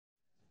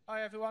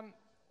Hi everyone,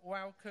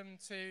 welcome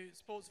to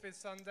Sports Viz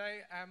Sunday,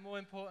 and more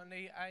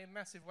importantly, a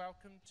massive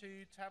welcome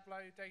to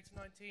Tableau, Data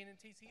 19 and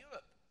TC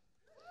Europe.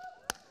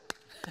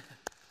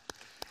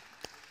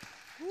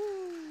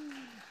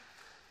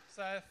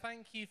 So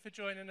thank you for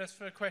joining us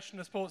for a question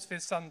of Sports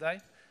Viz Sunday.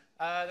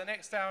 The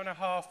next hour and a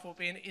half will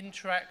be an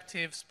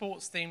interactive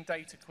sports-themed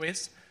data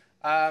quiz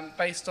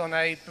based on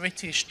a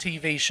British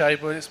TV show.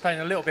 We'll explain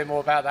a little bit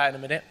more about that in a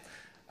minute.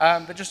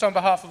 But just on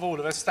behalf of all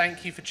of us,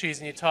 thank you for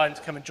choosing your time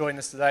to come and join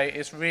us today.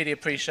 It's really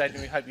appreciated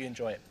and we hope you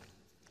enjoy it.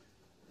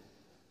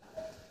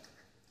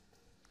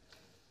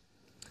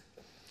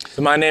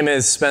 So my name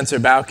is Spencer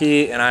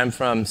Bauke, and I'm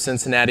from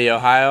Cincinnati,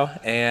 Ohio,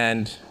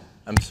 and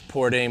I'm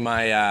supporting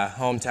my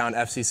hometown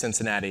FC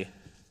Cincinnati.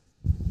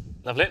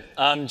 Lovely.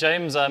 I'm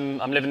James. I'm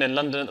living in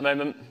London at the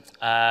moment.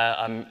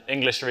 I'm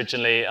English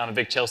originally. I'm a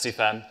big Chelsea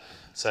fan.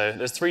 So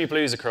there's 3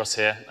 blues across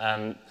here,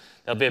 and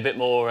there'll be a bit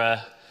more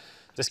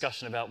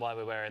discussion about why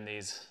we're wearing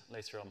these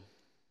later on.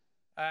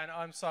 And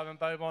I'm Simon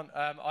Beaumont.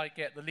 I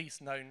get the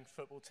least known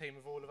football team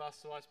of all of us,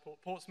 so I support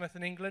Portsmouth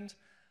in England.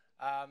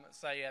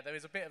 So yeah, there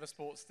is a bit of a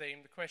sports theme.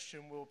 The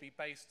question will be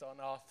based on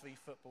our 3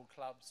 football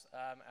clubs,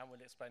 and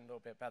we'll explain a little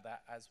bit about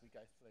that as we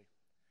go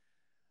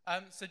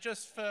through. So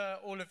just for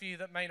all of you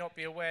that may not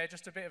be aware,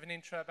 just a bit of an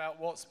intro about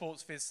what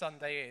Sports Viz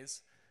Sunday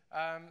is.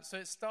 So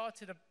it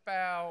started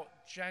about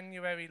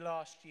January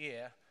last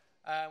year,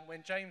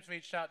 when James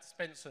reached out to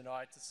Spencer and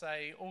I to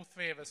say all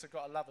 3 of us have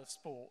got a love of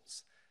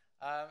sports.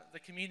 The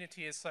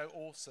community is so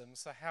awesome,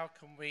 so how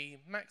can we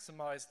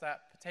maximise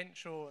that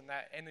potential and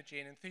that energy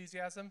and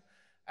enthusiasm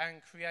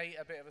and create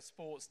a bit of a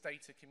sports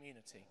data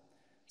community?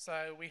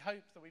 So we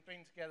hope that we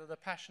bring together the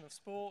passion of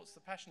sports,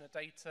 the passion of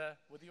data,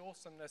 with the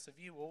awesomeness of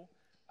you all,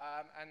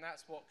 and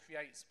that's what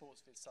creates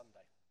Sports Viz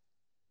Sunday.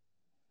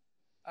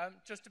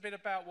 Just a bit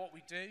about what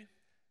we do.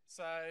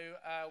 So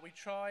we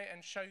try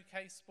and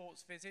showcase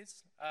sports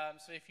vizzes.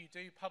 So if you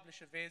do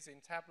publish a viz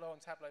in Tableau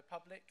and Tableau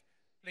Public,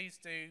 please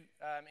do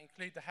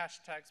include the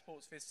hashtag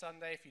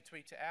SportsVizSunday if you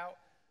tweet it out.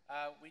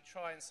 We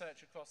try and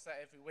search across that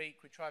every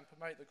week. We try and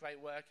promote the great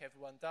work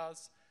everyone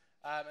does.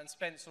 And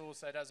Spencer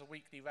also does a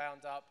weekly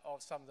roundup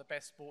of some of the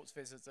best sports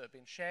vizzes that have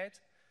been shared.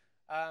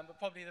 But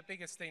probably the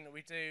biggest thing that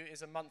we do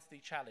is a monthly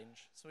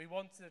challenge. So we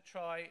wanted to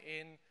try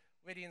in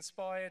really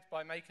inspired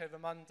by Makeover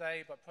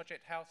Monday, by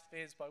Project House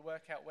Viz, by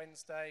Workout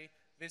Wednesday,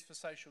 Viz for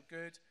Social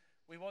Good.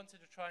 We wanted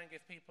to try and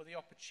give people the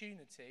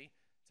opportunity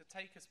to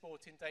take a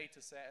sporting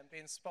data set and be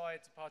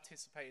inspired to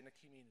participate in the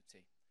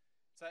community.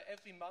 So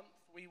every month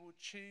we will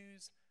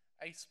choose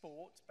a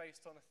sport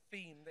based on a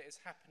theme that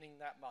is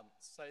happening that month.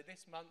 So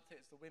this month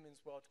it's the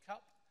Women's World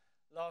Cup.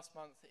 Last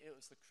month it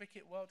was the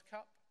Cricket World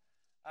Cup.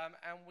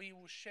 And we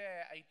will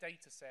share a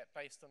data set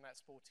based on that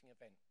sporting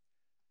event.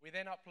 We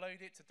then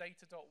upload it to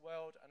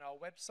data.world and our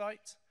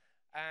website,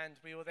 and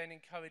we will then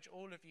encourage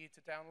all of you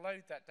to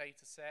download that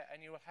data set,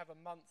 and you will have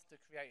a month to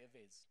create a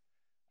viz.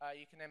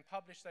 You can then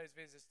publish those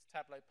vizzes to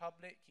Tableau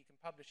Public, you can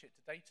publish it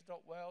to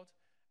data.world,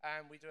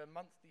 and we do a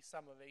monthly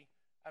summary.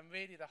 And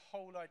really the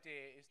whole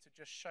idea is to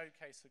just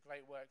showcase the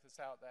great work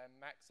that's out there and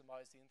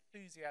maximise the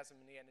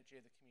enthusiasm and the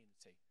energy of the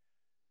community.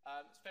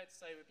 It's fair to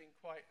say we've been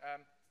quite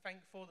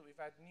thankful that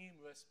we've had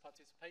numerous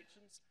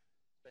participations.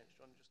 Ben, do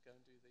you want to just go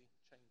and do the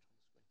change on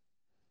the screen?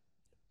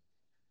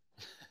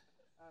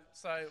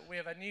 So we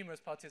have had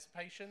numerous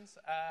participations,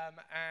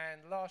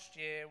 and last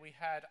year we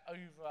had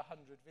over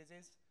 100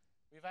 vizzes.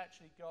 We've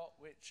actually got,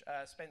 which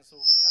Spencer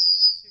will bring up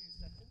in 2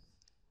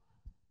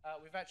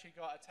 seconds, we've actually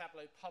got a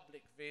Tableau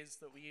Public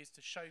viz that we use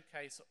to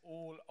showcase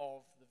all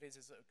of the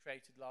vizzes that were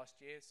created last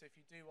year. So if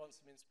you do want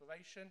some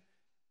inspiration,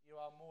 you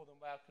are more than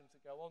welcome to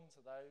go on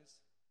to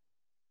those.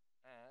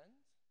 And,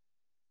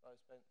 sorry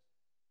Spence.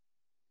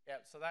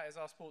 Yeah, so that is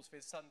our Sports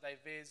Viz Sunday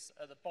viz.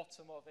 At the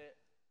bottom of it,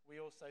 we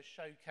also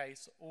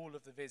showcase all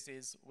of the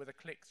vizzes with a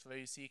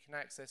click-through, so you can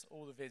access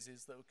all the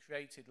vizzes that were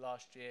created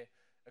last year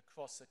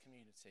across the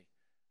community.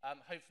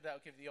 Hopefully that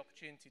will give you the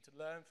opportunity to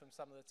learn from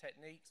some of the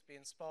techniques, be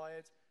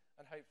inspired,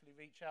 and hopefully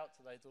reach out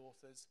to those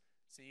authors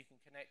so you can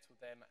connect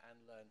with them and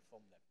learn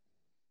from them.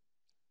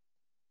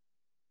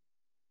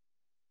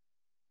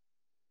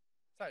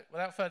 So,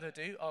 without further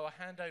ado, I will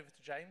hand over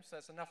to James.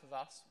 So that's enough of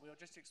us. We'll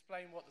just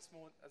explain what this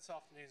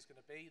afternoon is going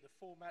to be, the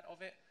format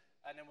of it,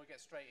 and then we'll get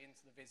straight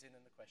into the vizzing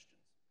and the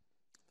questions.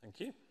 Thank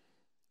you.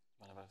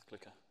 I'll have a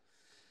clicker.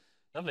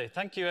 Lovely.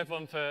 Thank you,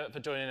 everyone, for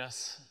joining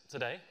us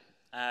today.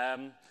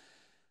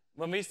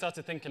 When we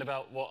started thinking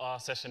about what our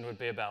session would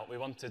be about, we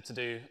wanted to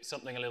do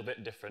something a little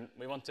bit different.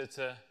 We wanted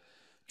to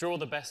draw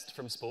the best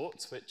from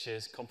sports, which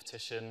is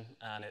competition,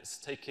 and it's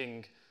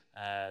taking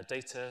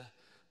data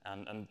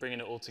and bringing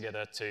it all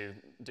together to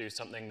do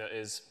something that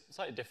is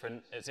slightly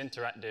different. It's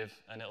interactive,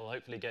 and it will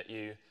hopefully get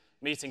you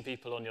meeting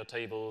people on your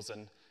tables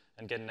and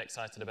getting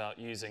excited about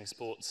using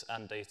sports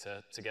and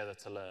data together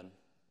to learn.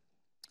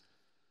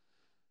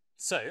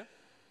 So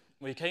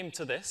we came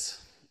to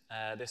this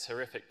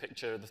horrific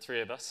picture of the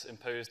 3 of us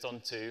imposed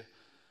onto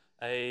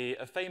a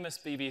famous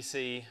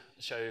BBC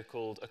show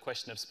called A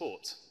Question of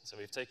Sport. So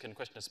we've taken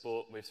Question of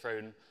Sport, we've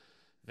thrown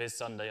Viz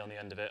Sunday on the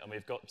end of it, and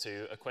we've got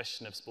to A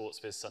Question of Sports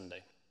Viz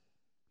Sunday.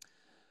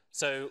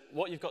 So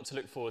what you've got to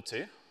look forward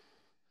to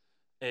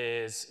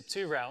is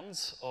 2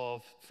 rounds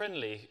of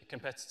friendly,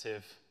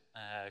 competitive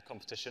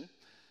competition.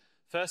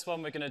 First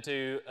one, we're going to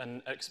do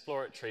an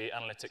exploratory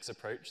analytics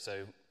approach.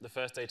 So the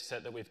first data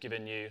set that we've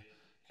given you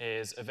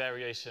is a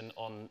variation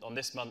on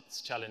this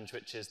month's challenge,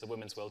 which is the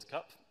Women's World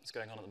Cup. It's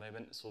going on at the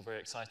moment. It's all very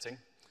exciting.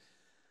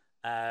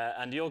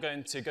 And you're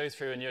going to go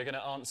through and you're going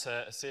to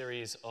answer a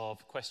series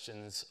of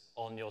questions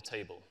on your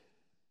table.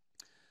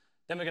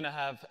 Then we're going to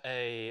have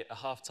a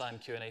half-time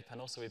Q&A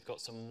panel. So we've got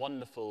some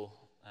wonderful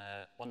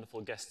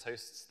guest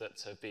hosts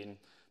that have been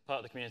part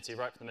of the community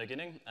right from the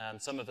beginning.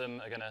 And some of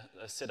them are going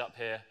to sit up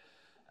here.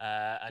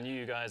 And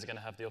you guys are going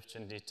to have the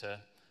opportunity to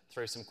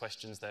throw some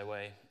questions their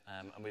way.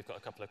 And we've got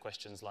a couple of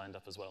questions lined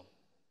up as well.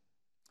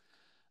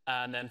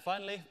 And then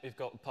finally, we've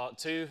got part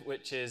 2,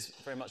 which is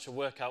very much a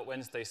Workout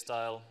Wednesday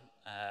style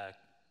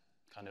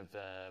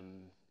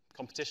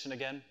competition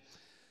again.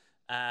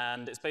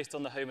 And it's based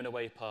on the home and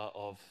away part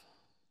of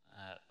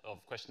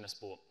Questioner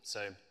Sport.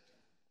 So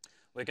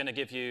we're going to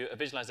give you a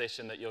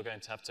visualization that you're going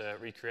to have to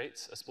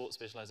recreate, a sports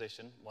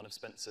visualization, one of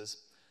Spencer's.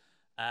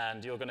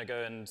 And you're going to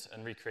go and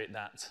recreate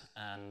that,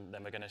 and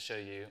then we're going to show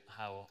you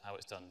how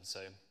it's done.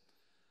 So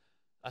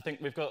I think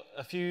we've got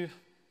a few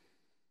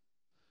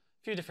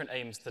different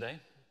aims today.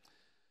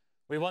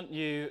 We want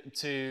you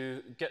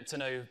to get to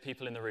know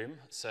people in the room.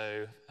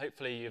 So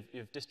hopefully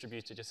you've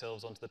distributed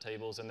yourselves onto the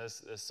tables, and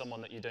there's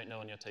someone that you don't know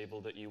on your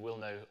table that you will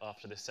know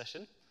after this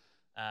session.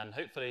 And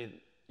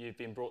hopefully you've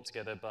been brought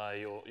together by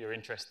your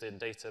interest in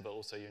data, but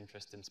also your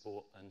interest in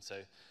sport. And so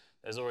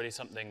there's already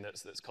something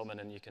that's common,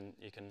 and you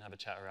can have a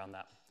chat around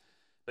that.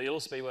 But you'll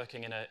also be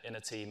working in a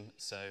team,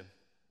 so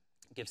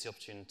it gives the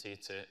opportunity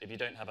to, if you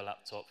don't have a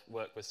laptop,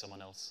 work with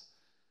someone else,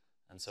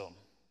 and so on.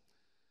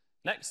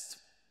 Next,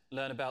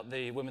 learn about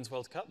the Women's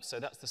World Cup. So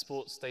that's the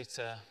sports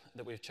data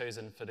that we've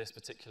chosen for this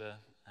particular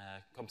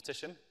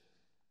competition.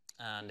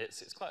 And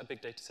it's quite a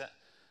big data set.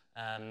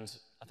 And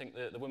I think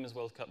the Women's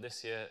World Cup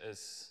this year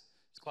is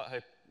quite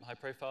high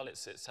profile.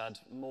 It's had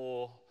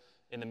more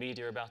in the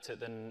media about it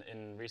than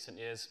in recent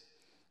years.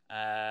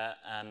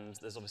 And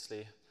there's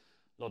obviously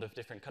a lot of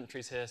different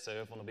countries here, so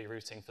everyone will be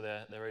rooting for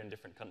their own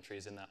different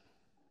countries in that.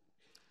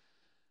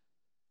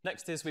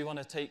 Next is we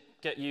want to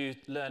get you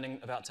learning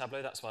about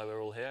Tableau. That's why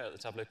we're all here at the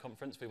Tableau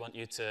conference. We want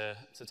you to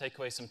take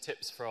away some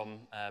tips from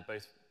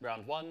both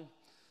round 1,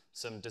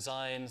 some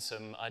design,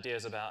 some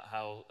ideas about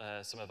how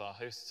some of our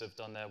hosts have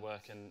done their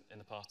work in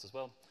the past as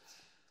well.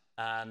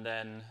 And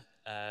then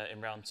in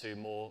round 2,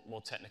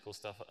 more technical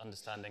stuff,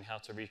 understanding how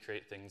to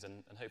recreate things,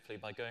 and hopefully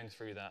by going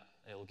through that,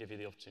 it will give you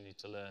the opportunity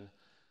to learn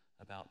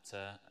about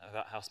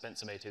how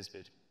Spencer made his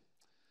vid.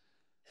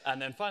 And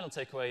then final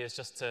takeaway is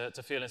just to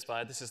feel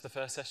inspired. This is the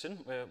first session.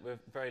 We're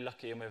very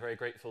lucky and we're very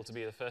grateful to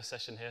be the first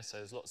session here, so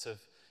there's lots of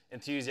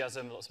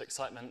enthusiasm, lots of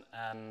excitement,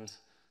 and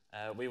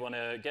we want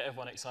to get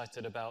everyone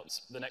excited about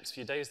the next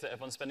few days that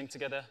everyone's spending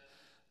together,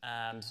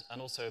 and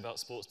also about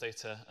sports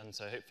data. And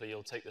so hopefully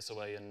you'll take this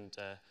away and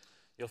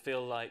you'll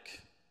feel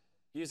like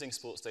using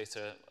sports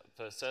data,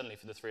 certainly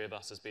for the 3 of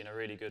us, has been a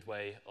really good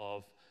way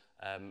of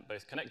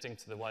both connecting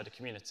to the wider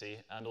community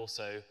and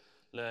also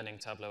learning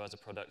Tableau as a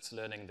product,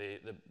 learning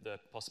the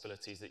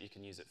possibilities that you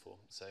can use it for.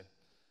 So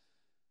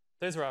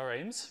those are our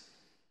aims.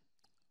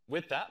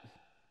 With that,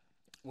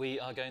 we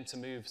are going to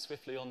move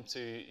swiftly on to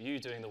you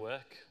doing the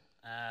work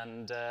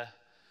and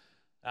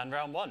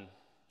round 1.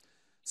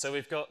 So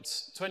we've got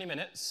 20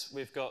 minutes,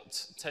 we've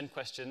got 10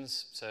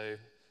 questions, so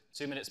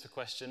 2 minutes per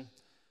question.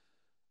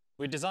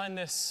 We designed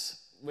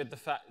this with the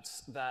fact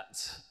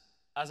that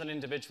as an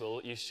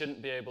individual, you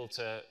shouldn't be able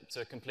to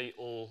complete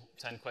all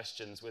 10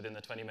 questions within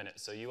the 20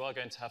 minutes. So you are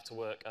going to have to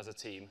work as a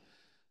team.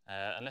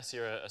 Unless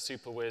you're a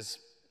super whiz,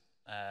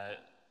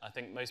 I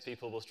think most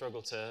people will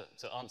struggle to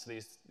answer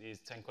these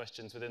 10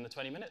 questions within the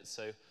 20 minutes.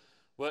 So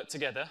work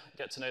together,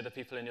 get to know the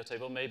people in your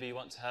table. Maybe you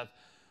want to have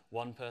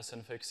one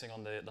person focusing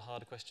on the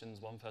harder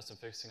questions, one person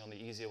focusing on the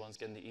easier ones,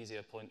 getting the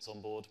easier points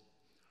on board.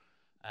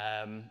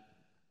 And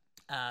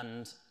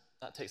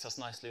that takes us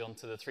nicely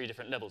onto the 3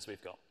 different levels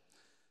we've got.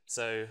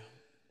 So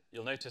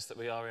you'll notice that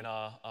we are in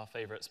our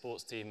favourite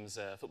sports team's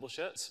football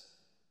shirts.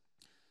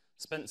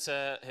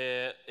 Spencer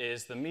here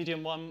is the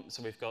medium one,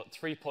 so we've got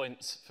 3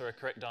 points for a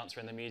correct answer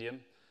in the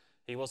medium.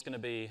 He was going to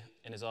be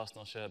in his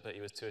Arsenal shirt, but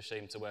he was too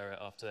ashamed to wear it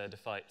after their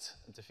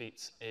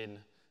defeat in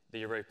the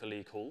Europa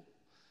League hall.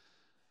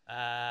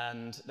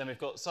 And then we've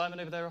got Simon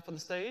over there up on the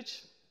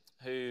stage,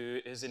 who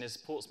is in his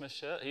Portsmouth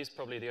shirt. He's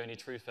probably the only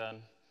true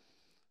fan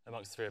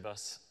amongst the 3 of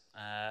us.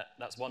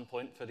 That's 1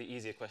 point for the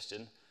easier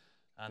question.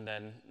 And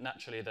then,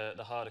 naturally,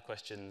 the harder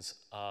questions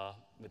are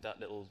with that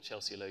little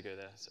Chelsea logo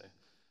there. So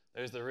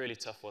those are the really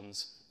tough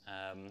ones.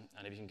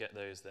 And if you can get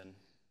those, then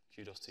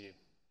kudos to you.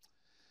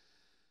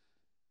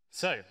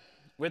 So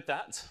with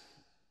that,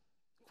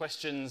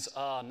 questions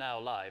are now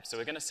live. So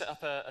we're going to set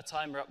up a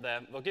timer up there.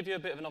 We'll give you a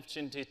bit of an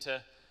opportunity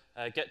to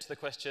get to the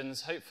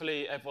questions.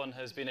 Hopefully, everyone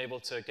has been able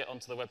to get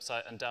onto the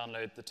website and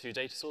download the 2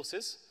 data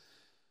sources.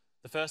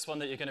 The first one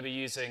that you're going to be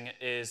using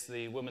is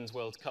the Women's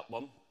World Cup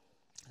one.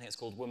 I think it's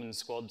called Women's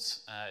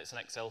Squads. It's an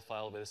Excel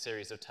file with a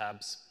series of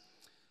tabs.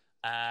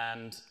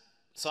 And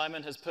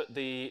Simon has put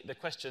the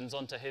questions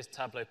onto his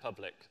Tableau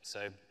public.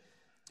 So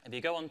if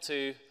you go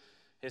onto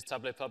his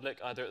Tableau public,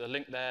 either at the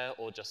link there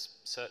or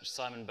just search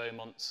Simon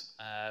Beaumont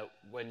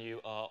when you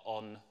are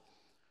on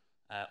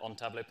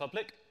Tableau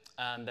public.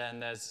 And then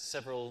there's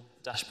several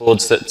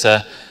dashboards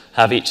that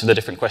have each of the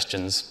different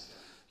questions.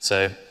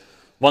 So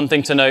one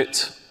thing to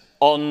note,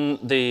 on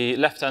the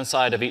left-hand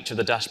side of each of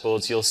the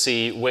dashboards, you'll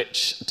see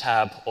which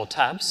tab or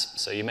tabs,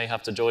 so you may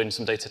have to join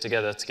some data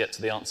together to get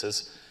to the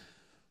answers,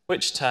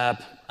 which tab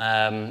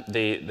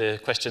the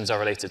questions are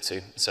related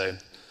to. So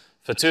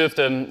for 2 of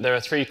them, there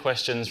are 3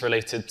 questions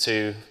related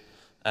to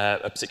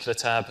a particular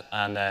tab,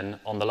 and then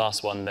on the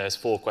last one, there's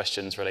 4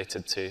 questions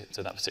related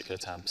to that particular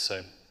tab.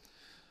 So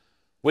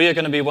we are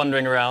going to be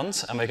wandering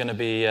around, and we're going to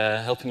be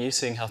helping you,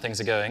 seeing how things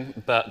are going.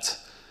 But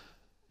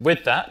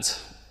with that,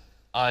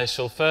 I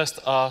shall first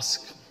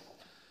ask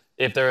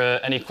if there are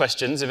any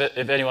questions.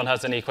 If anyone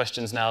has any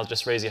questions now,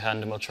 just raise your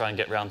hand and we'll try and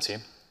get round to you.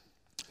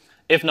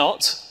 If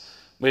not,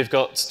 we've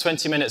got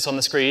 20 minutes on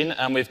the screen,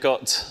 and we've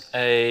got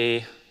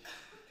a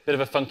bit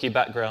of a funky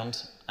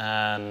background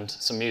and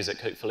some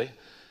music, hopefully.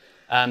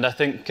 And I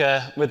think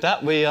with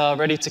that, we are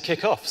ready to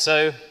kick off.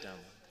 So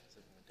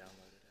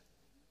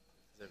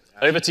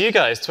over to you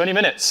guys, 20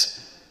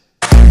 minutes.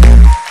 You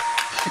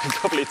can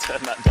probably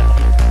turn that down.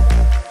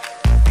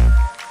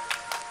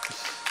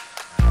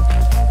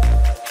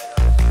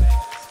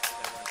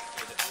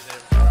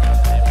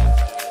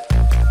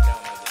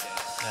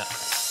 Yeah.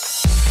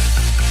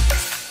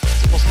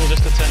 Is it possible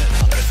just to turn it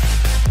down a bit?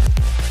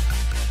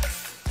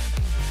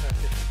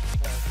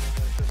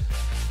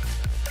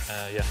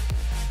 Yeah.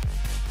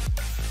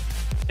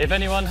 If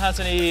anyone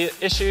has any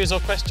issues or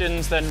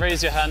questions, then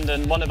raise your hand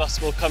and one of us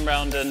will come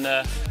round and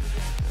a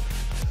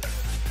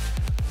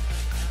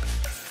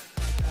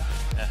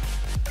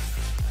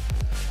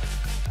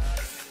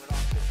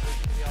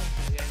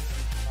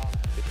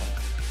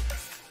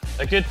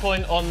good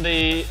point on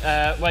the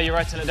where you're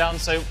writing it down.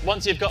 So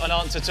once you've got an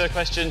answer to a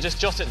question, just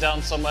jot it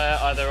down somewhere,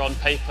 either on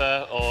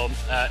paper or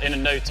in a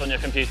note on your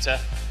computer,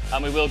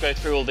 and we will go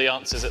through all the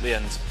answers at the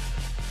end.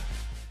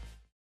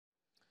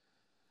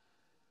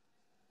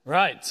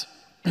 Right.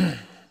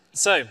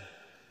 So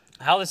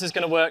how this is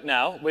going to work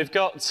now, we've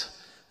got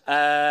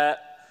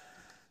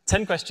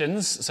 10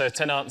 questions, so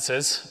 10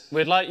 answers.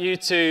 We'd like you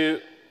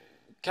to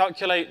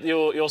calculate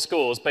your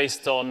scores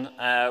based on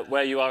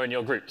where you are in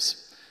your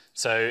groups.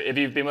 So if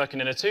you've been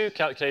working in a 2,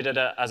 calculate it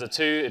as a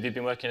 2. If you've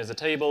been working as a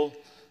table,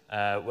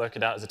 work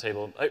it out as a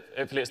table.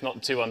 Hopefully it's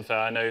not too unfair.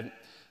 I know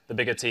the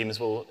bigger teams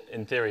will,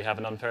 in theory, have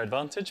an unfair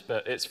advantage,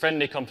 but it's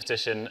friendly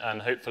competition,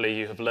 and hopefully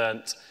you have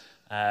learnt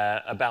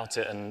about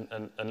it and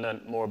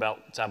learnt more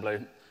about Tableau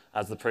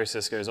as the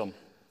process goes on.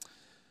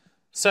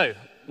 So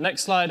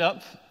next slide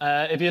up.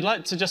 If you'd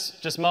like to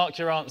just mark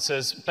your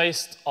answers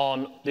based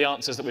on the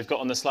answers that we've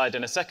got on the slide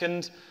in a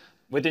second,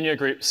 within your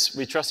groups,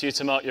 we trust you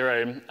to mark your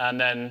own, and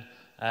then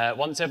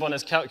once everyone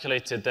has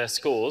calculated their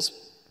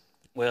scores,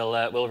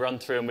 we'll run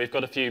through, and we've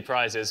got a few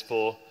prizes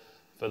for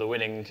the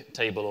winning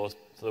table or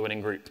for the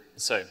winning group.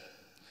 So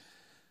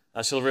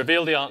I shall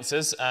reveal the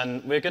answers,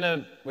 and we're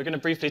going to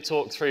briefly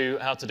talk through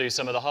how to do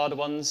some of the harder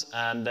ones,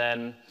 and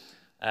then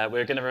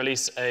we're going to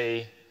release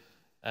a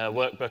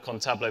workbook on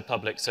Tableau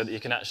Public so that you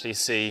can actually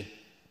see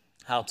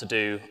how to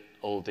do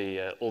all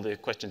the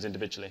questions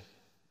individually.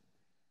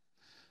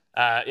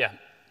 Yeah,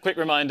 quick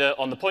reminder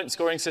on the point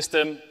scoring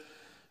system.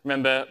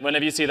 Remember,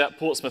 whenever you see that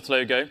Portsmouth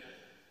logo,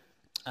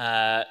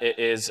 it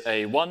is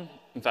a 1.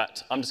 In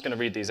fact, I'm just going to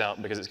read these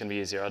out because it's going to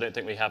be easier. I don't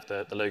think we have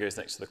the logos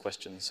next to the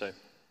questions. So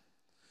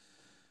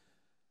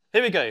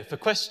here we go for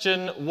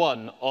question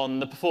 1 on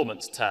the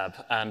performance tab.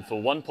 And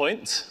for 1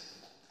 point,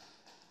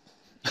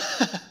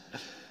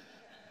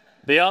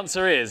 the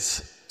answer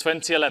is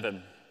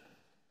 2011.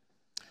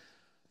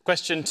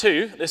 Question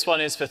 2, this one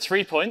is for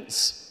 3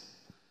 points.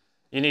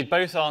 You need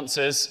both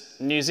answers,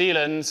 New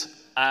Zealand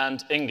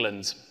and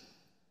England.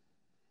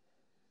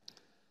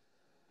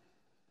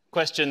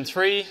 Question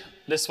 3,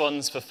 this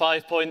one's for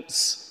 5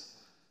 points,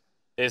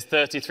 is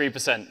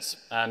 33%.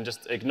 And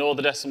just ignore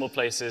the decimal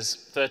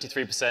places,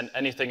 33%,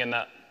 anything in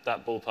that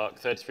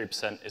ballpark,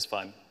 33% is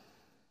fine.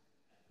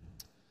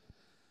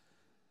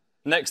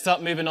 Next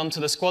up, moving on to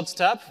the squads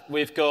tab,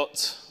 we've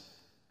got,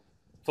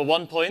 for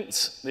 1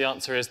 point, the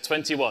answer is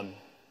 21.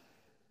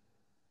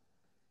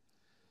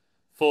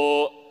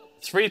 For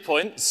 3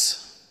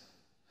 points,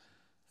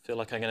 I feel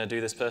like I'm going to do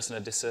this person a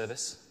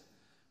disservice.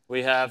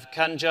 We have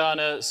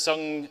Kanjana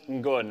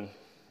Songngon.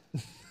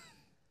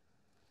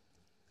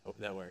 Hope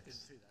that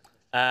works.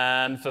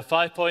 And for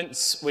 5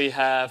 points, we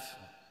have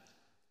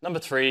number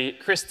 3,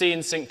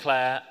 Christine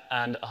Sinclair,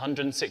 and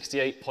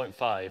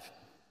 168.5.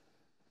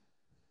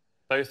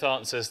 Both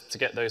answers to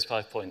get those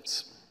 5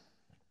 points.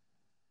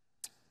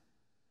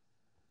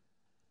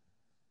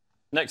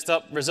 Next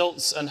up,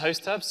 results and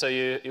host tab. So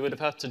you would have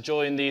had to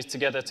join these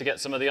together to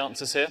get some of the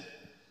answers here.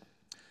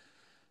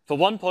 For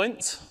 1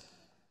 point,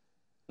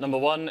 number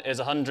 1 is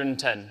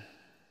 110.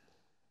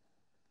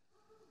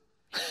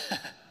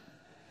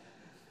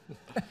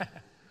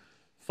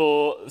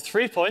 For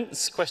 3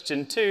 points,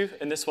 question 2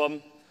 in this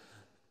one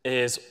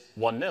is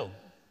 1-0.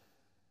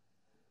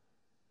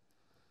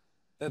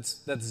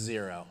 That's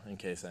 0, in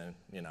case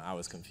I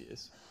was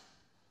confused.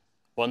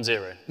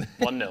 1-0,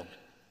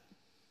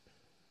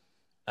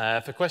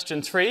 1-0. For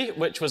question 3,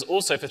 which was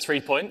also for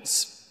 3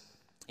 points,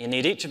 you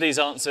need each of these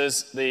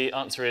answers. The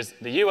answer is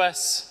the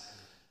US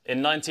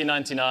in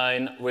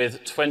 1999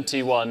 with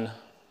 21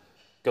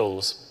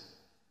 goals.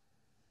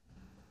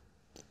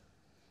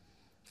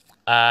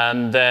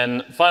 And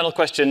then final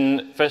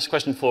question, first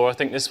question 4, I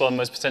think this one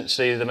was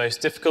potentially the most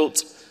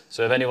difficult.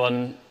 So if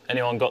anyone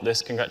got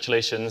this,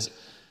 congratulations.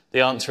 The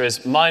answer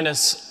is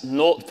minus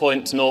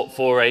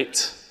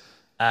 0.048,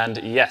 and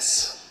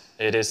yes,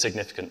 it is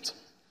significant.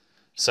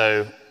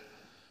 So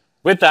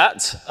with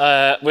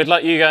that, we'd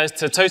like you guys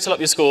to total up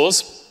your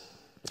scores,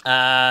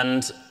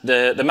 and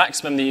the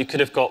maximum that you could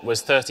have got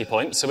was 30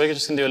 points. So we're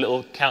just going to do a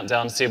little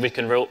countdown to see if we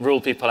can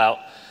rule people out.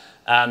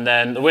 And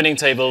then the winning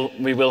table,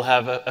 we will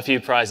have a few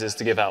prizes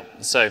to give out.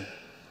 So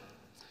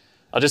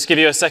I'll just give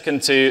you a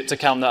second to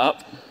count that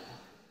up.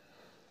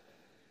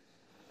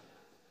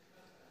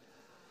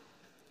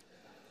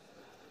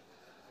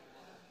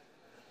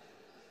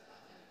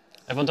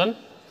 Everyone done?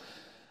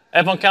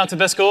 Everyone counted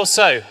their scores?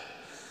 So,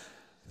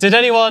 did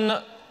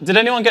anyone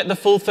get the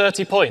full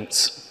 30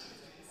 points?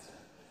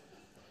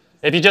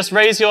 If you just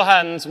raise your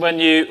hand when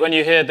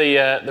you hear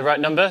the right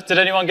number, did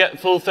anyone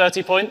get full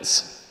 30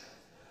 points?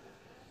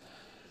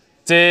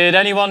 Did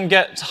anyone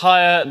get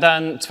higher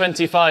than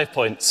 25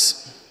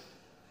 points?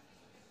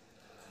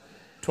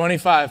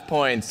 25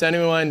 points.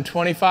 Anyone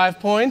 25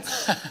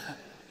 points?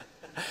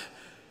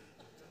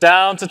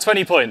 Down to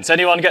 20 points.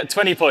 Anyone get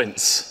 20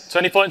 points?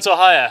 20 points or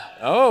higher?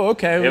 Oh,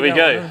 okay. Here we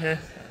go.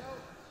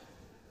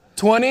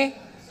 20?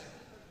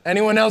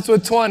 Anyone else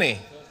with 20?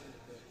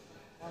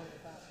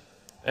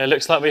 It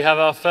looks like we have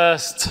our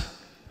first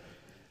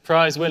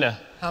prize winner.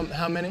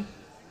 How many?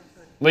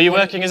 Were you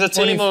working as a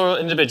team or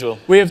individual?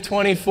 We have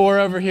 24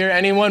 over here.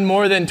 Anyone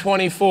more than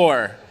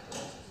 24?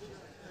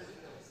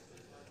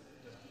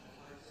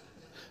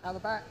 Out the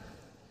back.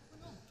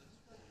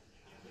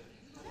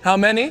 How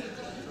many?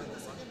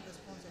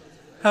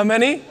 How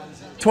many?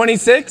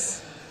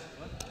 26?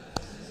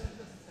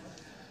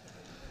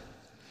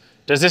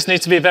 Does this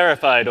need to be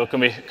verified, or can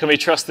we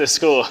trust this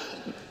score?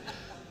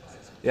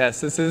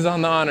 Yes, this is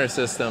on the honor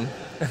system.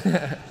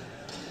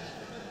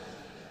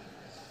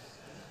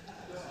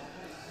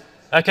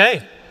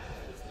 Okay,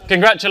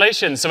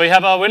 congratulations. So we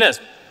have our winners.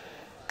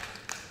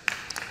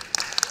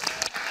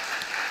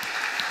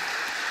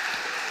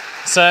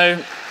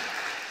 So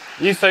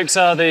you folks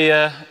are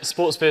the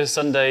Sports Viz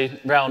Sunday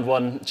Round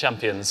 1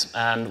 champions.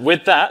 And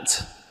with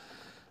that,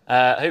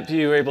 I hope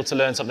you were able to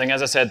learn something.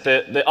 As I said,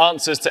 the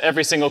answers to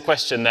every single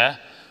question there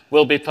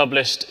will be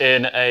published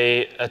in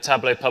a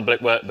Tableau public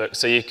workbook,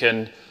 so you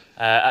can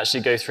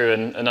actually go through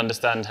and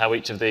understand how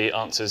each of the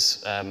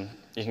answers,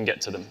 you can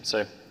get to them.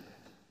 So,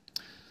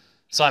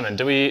 Simon,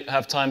 do we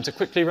have time to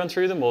quickly run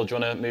through them, or do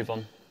you want to move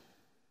on?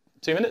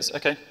 2 minutes?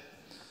 Okay.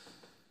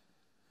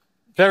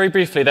 Very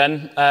briefly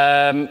then,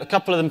 a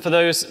couple of them for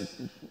those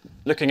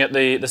looking at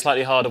the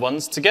slightly harder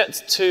ones. To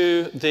get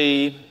to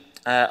the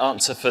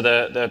answer for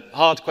the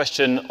hard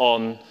question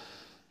on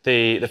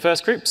the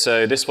first group,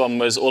 so this one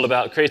was all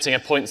about creating a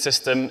point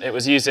system. It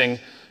was using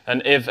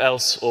an if,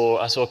 else,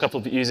 or I saw a couple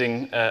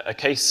using a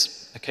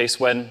case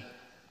when,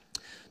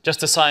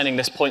 just assigning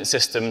this point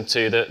system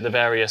to the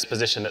various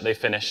position that they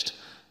finished.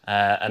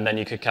 And then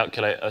you could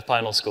calculate a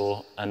final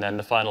score, and then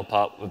the final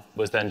part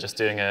was then just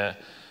doing a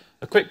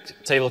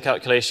quick table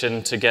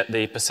calculation to get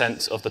the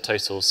percent of the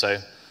total. So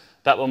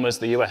that one was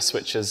the US,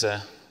 which is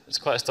it's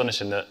quite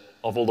astonishing that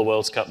of all the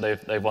World Cup,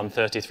 they've won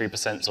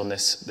 33% on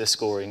this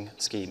scoring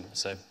scheme.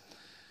 So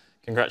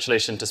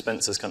congratulations to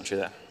Spencer's country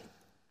there.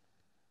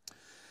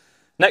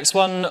 Next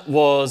one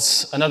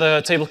was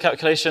another table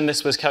calculation.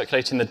 This was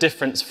calculating the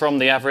difference from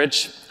the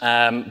average,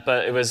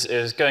 but it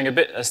was going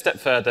a step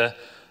further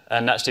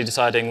and actually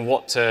deciding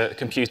what to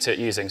compute it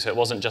using. So it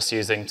wasn't just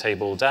using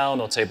table down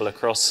or table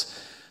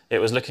across. It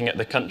was looking at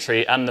the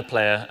country and the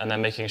player and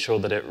then making sure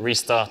that it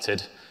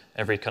restarted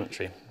every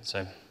country.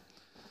 So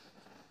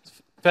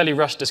fairly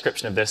rushed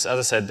description of this. As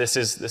I said,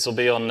 this will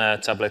be on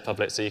Tableau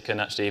Public, so you can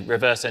actually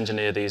reverse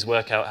engineer these,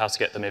 work out how to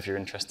get them if you're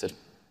interested.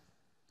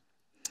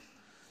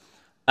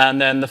 And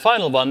then the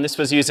final one, this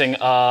was using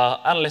our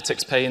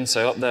analytics pane.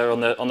 So up there on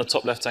the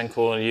top left-hand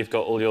corner, you've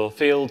got all your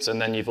fields,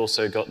 and then you've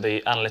also got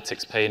the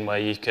analytics pane where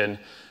you can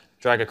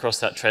drag across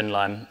that trend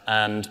line.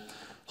 And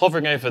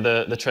hovering over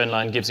the trend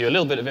line gives you a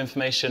little bit of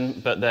information,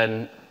 but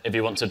then if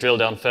you want to drill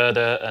down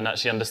further and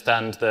actually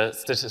understand the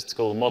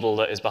statistical model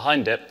that is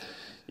behind it,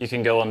 you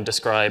can go on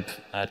describe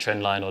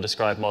trend line or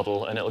describe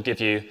model, and it'll give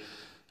you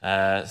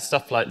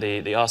stuff like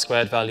the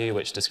R-squared value,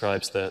 which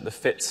describes the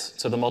fit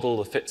to the model,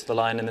 the fit to the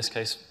line in this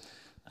case.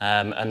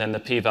 And then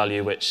the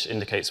p-value, which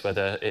indicates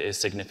whether it is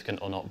significant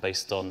or not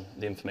based on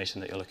the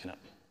information that you're looking at.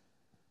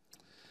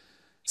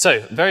 So,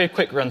 very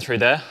quick run through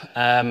there,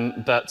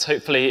 but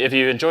hopefully if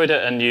you enjoyed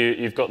it and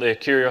you've got the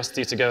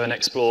curiosity to go and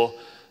explore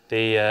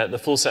the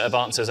full set of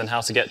answers and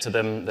how to get to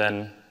them,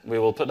 then we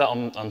will put that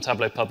on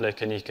Tableau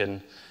Public, and you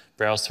can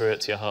browse through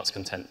it to your heart's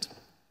content.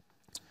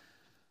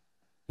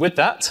 With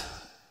that,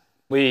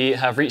 we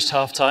have reached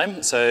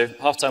halftime, so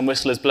halftime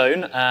whistle is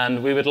blown,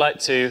 and we would like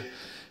to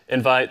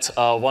invite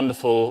our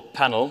wonderful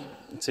panel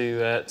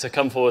to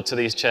come forward to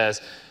these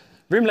chairs.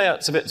 Room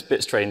layout's a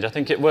bit strange. I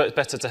think it worked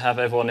better to have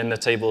everyone in the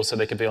table so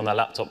they could be on their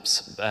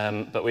laptops,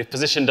 but we've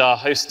positioned our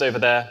host over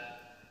there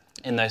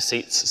in those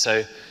seats.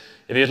 So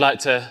if you'd like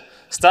to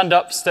stand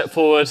up, step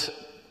forward,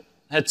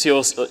 head to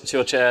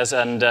your chairs,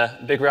 and a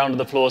big round of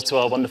applause to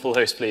our wonderful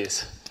host,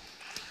 please.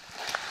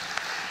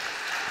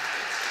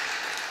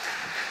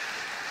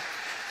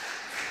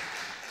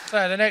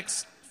 So the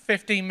next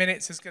 15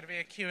 minutes is going to be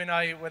a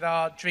Q&A with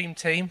our dream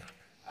team.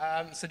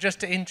 So just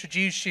to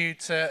introduce you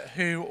to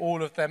who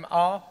all of them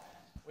are,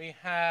 we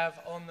have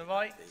on the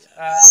right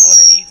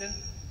Lorna Eden,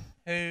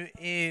 who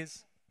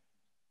is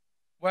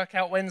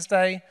Workout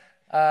Wednesday,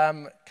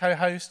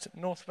 co-host,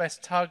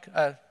 Northwest Tug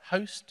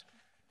host,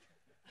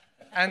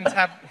 and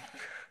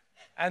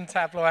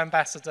Tableau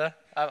ambassador.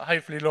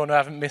 Hopefully, Lorna, I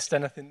haven't missed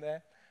anything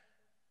there.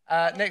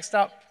 Next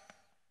up,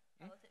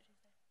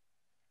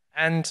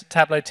 and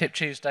Tableau Tip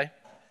Tuesday.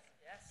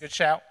 Yes. Good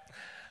shout.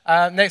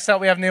 Next up,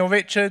 we have Neil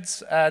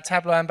Richards,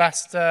 Tableau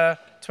ambassador,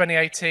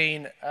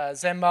 2018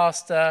 Zen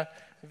Master,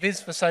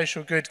 Viz for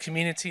Social Good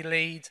community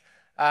lead,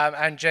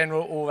 and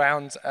general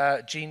all-round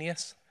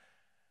genius.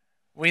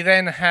 We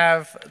then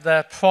have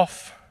the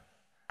Prof.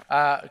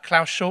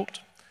 Klaus Schult,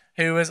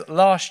 who was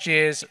last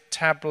year's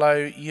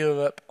Tableau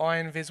Europe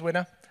Iron Viz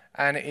winner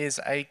and is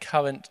a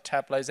current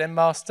Tableau Zen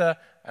Master,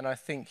 and I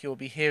think you'll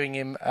be hearing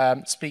him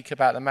speak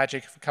about the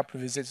magic of a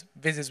couple of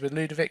Vizes with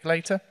Ludovic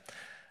later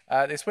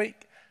this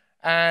week.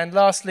 And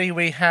lastly,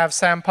 we have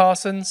Sam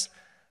Parsons.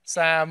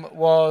 Sam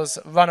was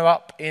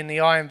runner-up in the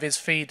Iron Viz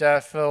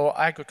feeder for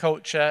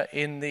agriculture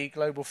in the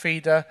global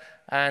feeder,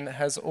 and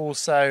has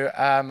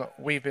also,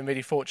 we've been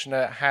really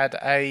fortunate, had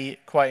a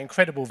quite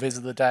incredible Viz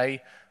of the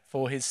day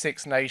for his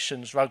Six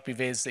Nations rugby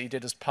Viz that he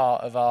did as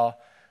part of our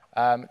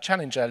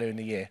challenge earlier in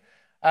the year.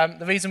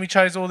 The reason we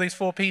chose all these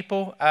four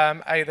people,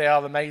 A, they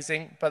are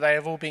amazing, but they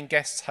have all been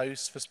guest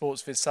hosts for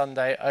Sports Viz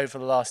Sunday over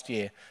the last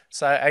year.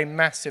 So a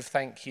massive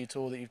thank you to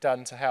all that you've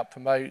done to help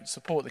promote,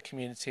 support the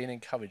community and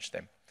encourage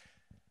them.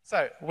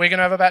 So we're going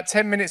to have about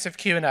 10 minutes of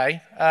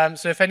Q&A.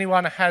 So if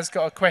anyone has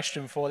got a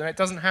question for them, it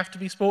doesn't have to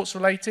be sports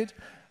related.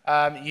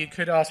 You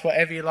could ask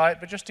whatever you like,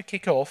 but just to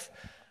kick off,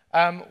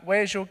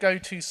 where's your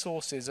go-to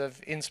sources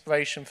of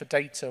inspiration for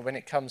data when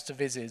it comes to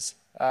Vizes,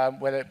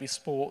 whether it be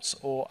sports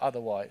or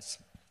otherwise?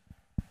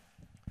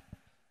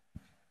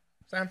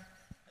 Sam?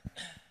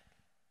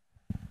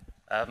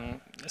 I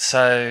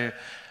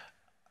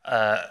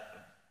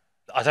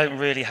don't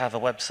really have a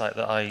website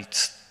that I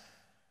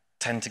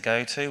tend to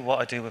go to. What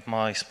I do with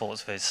my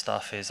Sports Viz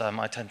stuff is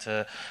I tend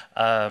to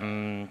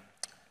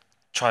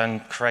try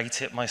and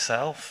create it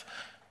myself.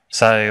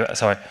 So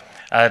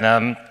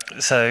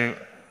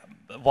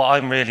what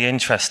I'm really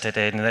interested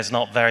in, there's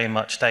not very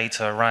much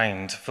data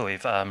around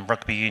with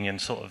rugby union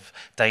sort of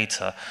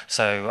data.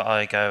 So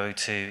I go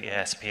to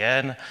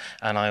ESPN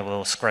and I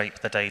will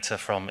scrape the data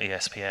from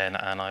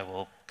ESPN and I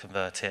will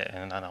convert it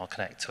and I'll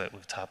connect to it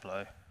with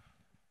Tableau.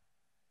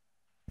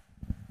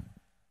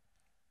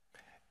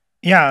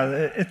 Yeah,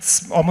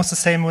 it's almost the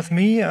same with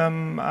me.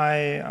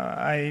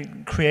 I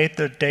create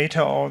the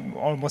data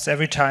almost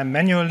every time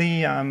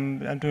manually.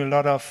 I do a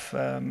lot of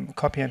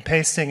copy and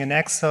pasting in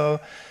Excel,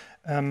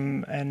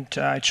 and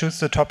I choose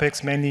the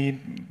topics mainly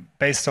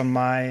based on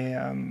my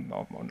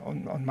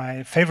on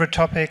my favorite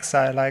topics.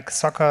 I like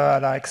soccer. I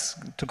like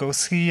to go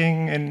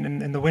skiing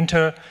in the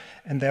winter,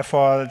 and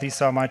therefore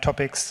these are my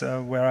topics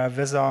where I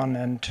viz on.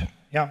 And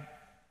yeah,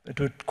 I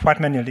do it quite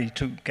manually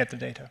to get the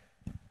data.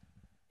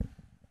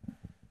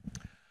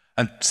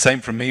 And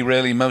same from me,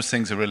 really. Most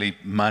things are really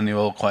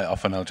manual. Quite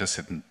often I'll just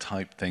sit and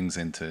type things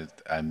into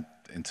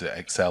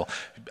Excel.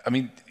 I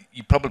mean,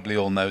 you probably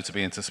all know to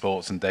be into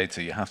sports and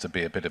data, you have to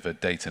be a bit of a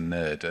data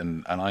nerd.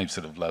 And I've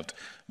sort of loved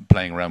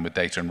playing around with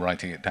data and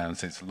writing it down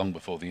since long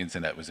before the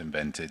internet was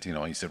invented. You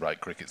know, I used to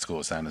write cricket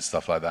scores down and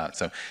stuff like that.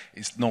 So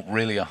it's not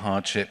really a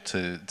hardship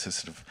to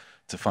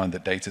find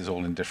that data's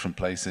all in different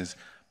places.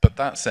 But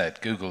that said,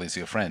 Google is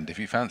your friend. If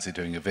you fancy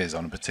doing a viz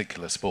on a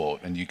particular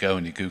sport and you go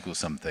and you Google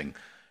something,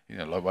 you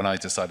know, like when I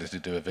decided to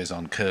do a viz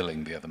on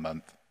curling the other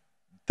month,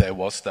 there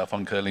was stuff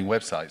on curling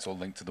websites all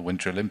linked to the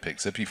Winter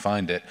Olympics. If you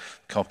find it,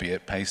 copy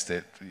it, paste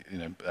it, you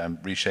know,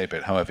 reshape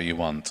it however you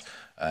want.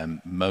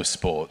 Most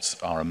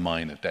sports are a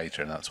mine of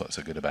data, and that's what's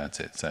so good about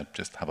it. So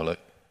just have a look.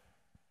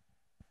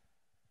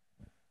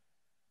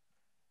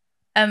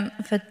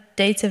 For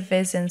data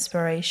viz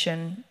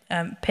inspiration,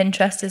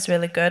 Pinterest is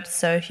really good.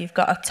 So if you've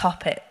got a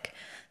topic,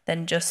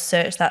 then just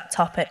search that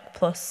topic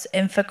plus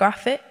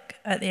infographic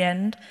at the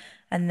end.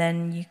 And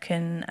then you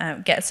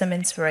can get some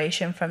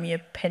inspiration from your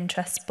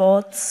Pinterest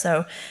boards.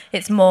 So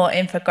it's more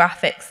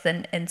infographics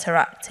than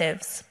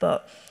interactives,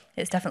 but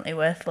it's definitely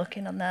worth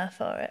looking on there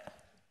for it.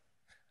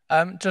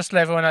 Just to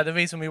let everyone know, the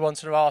reason we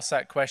wanted to ask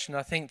that question,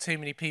 I think too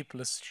many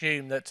people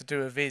assume that to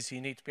do a viz,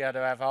 you need to be able to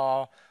have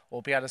R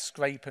or be able to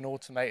scrape and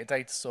automate a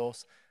data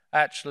source.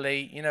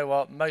 Actually, you know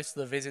what, most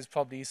of the vizzes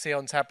probably you see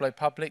on Tableau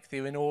Public that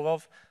you're in awe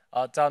of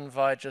are done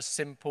via just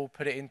simple,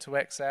 put it into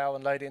Excel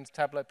and load it into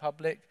Tableau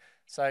Public.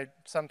 So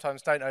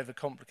sometimes don't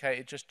overcomplicate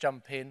it, just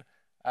jump in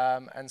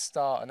and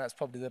start, and that's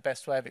probably the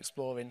best way of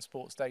exploring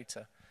sports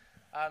data.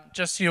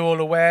 Just so you're all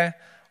aware,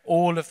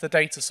 all of the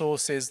data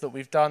sources that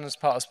we've done as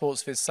part of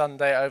Sports Viz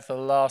Sunday over the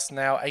last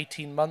now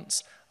 18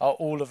 months are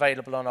all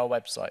available on our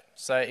website.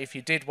 So if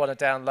you did want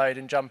to download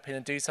and jump in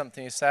and do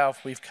something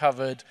yourself, we've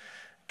covered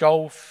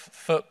golf,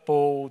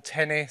 football,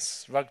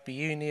 tennis, rugby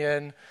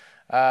union,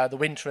 the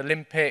Winter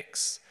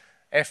Olympics,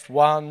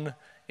 F1,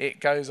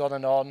 it goes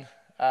on,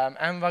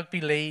 and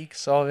rugby league,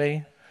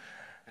 sorry.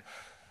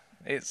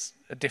 It's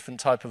a different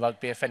type of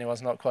rugby if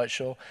anyone's not quite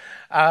sure.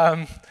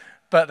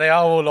 But they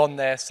are all on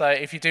there, so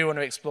if you do want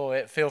to explore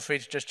it, feel free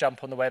to just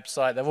jump on the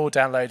website. They're all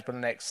downloadable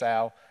in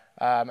Excel,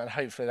 and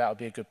hopefully that'll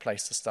be a good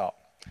place to start.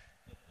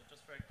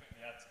 Just very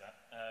quickly add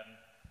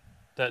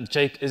to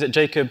that. Is it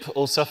Jacob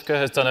Olsufka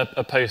has done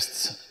a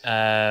post,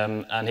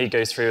 and he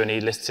goes through and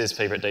he lists his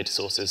favourite data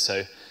sources.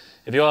 So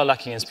if you are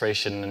lacking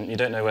inspiration and you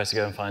don't know where to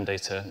go and find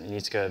data, you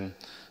need to go and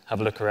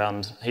have a look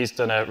around. He's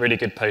done a really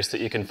good post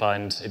that you can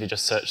find if you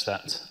just search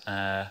that,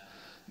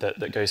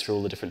 that goes through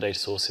all the different data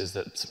sources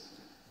that...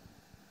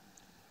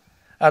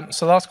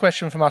 So last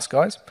question from us,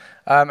 guys,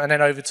 and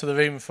then over to the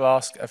room for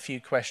ask a few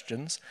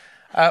questions.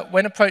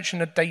 When approaching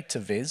a data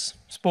viz,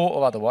 sport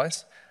or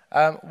otherwise,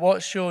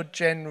 what's your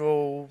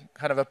general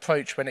kind of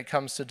approach when it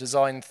comes to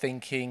design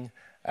thinking,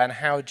 and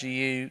how do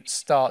you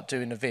start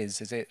doing a viz?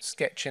 Is it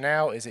sketching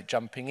out? Is it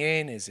jumping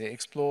in? Is it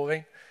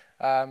exploring?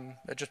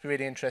 I'd just be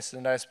really interested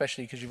to know,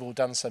 especially because you've all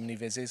done so many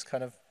vizzes,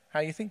 kind of how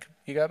you think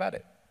you go about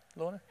it.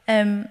 Lorna?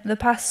 The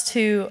past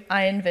 2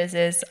 iron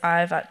vizzes,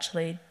 I've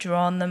actually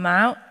drawn them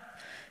out.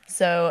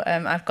 So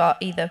I've got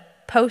either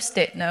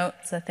post-it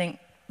notes, I think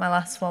my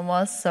last one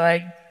was. So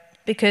I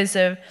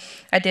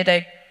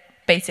did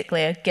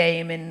basically a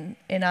game in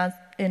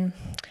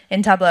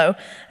Tableau.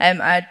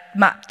 I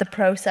mapped the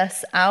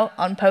process out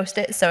on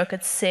post-it so I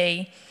could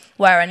see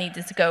where I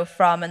needed to go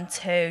from and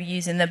to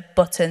using the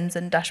buttons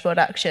and dashboard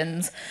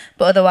actions.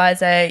 But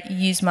otherwise, I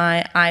use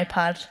my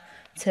iPad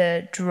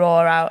to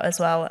draw out as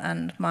well,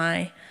 and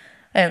my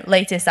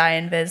latest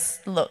Iron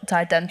Viz looked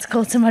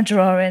identical to my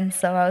drawing,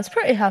 so I was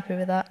pretty happy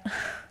with that.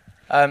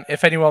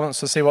 If anyone wants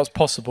to see what's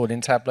possible in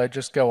Tableau,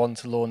 just go on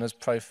to Lorna's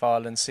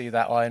profile and see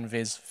that Iron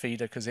Viz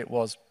feeder, because it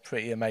was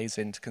pretty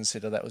amazing to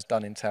consider that was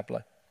done in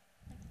Tableau.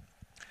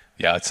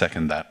 Yeah, I'd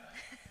second that.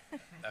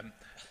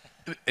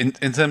 In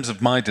terms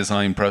of my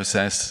design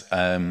process,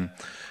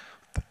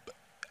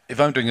 if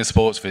I'm doing a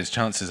sports viz,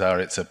 chances are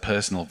it's a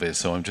personal viz,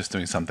 so I'm just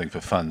doing something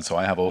for fun. So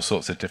I have all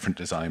sorts of different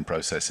design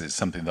processes,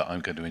 something that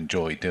I'm going to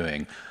enjoy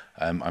doing.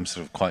 I'm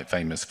sort of quite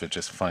famous for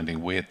just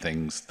finding weird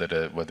things that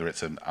are, whether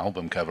it's an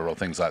album cover or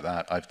things like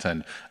that. I've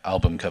turned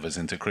album covers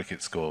into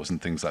cricket scores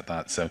and things like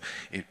that. So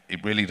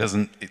it really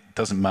doesn't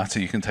matter.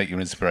 You can take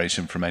your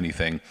inspiration from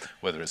anything,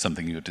 whether it's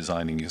something you're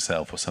designing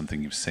yourself or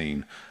something you've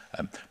seen.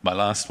 My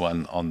last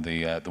one on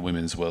the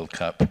Women's World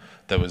Cup,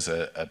 there was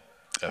a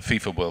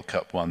FIFA World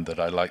Cup one that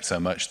I liked so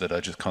much that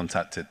I just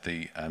contacted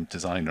the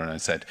designer and I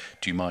said,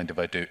 do you mind if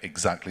I do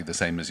exactly the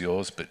same as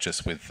yours, but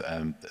just with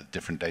a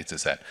different data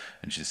set?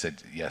 And she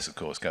said, yes, of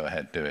course, go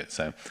ahead, do it.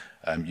 So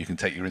you can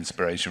take your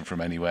inspiration from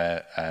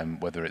anywhere,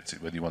 whether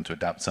you want to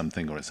adapt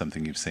something or it's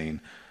something you've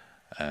seen.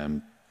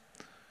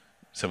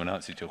 So in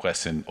answer to your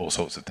question, all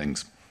sorts of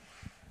things.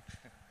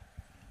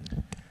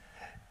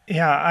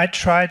 Yeah, I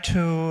try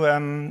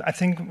to, I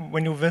think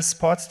when you viz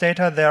sports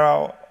data, there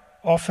are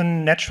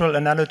often natural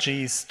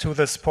analogies to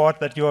the sport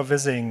that you are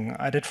visiting.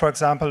 I did, for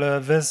example, a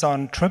viz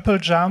on triple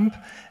jump,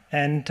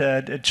 and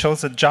it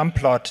shows a jump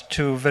plot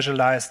to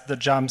visualize the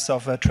jumps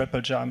of a triple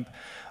jump.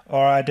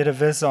 Or I did a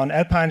viz on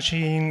alpine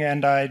skiing,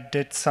 and I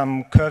did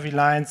some curvy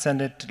lines,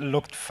 and it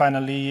looked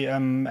finally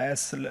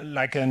as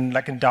like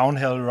a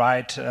downhill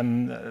ride,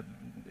 the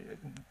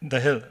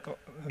hill.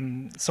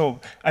 So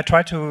I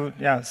try to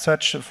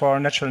search for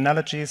natural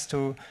analogies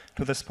to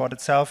the sport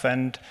itself,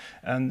 and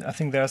I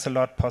think there's a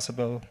lot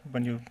possible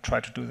when you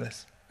try to do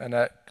this. And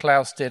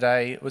Klaus did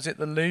was it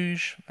the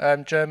luge,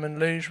 German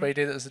luge, where he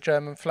did it as the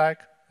German flag?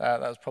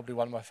 That was probably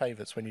one of my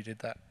favourites when you did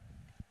that.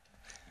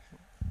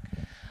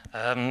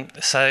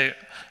 So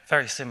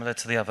very similar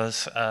to the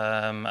others.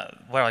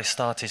 Where I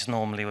start is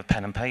normally with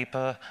pen and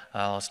paper.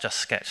 I'll just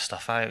sketch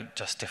stuff out,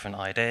 just different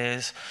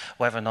ideas.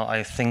 Whether or not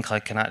I think I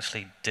can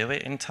actually do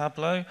it in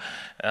Tableau,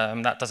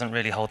 that doesn't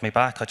really hold me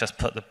back. I just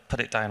put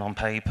it down on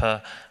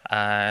paper,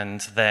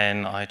 and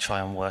then I try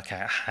and work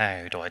out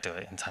how do I do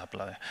it in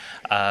Tableau.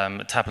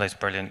 Tableau's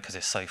brilliant because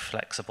it's so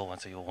flexible,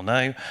 as you all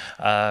know.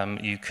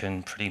 You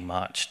can pretty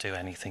much do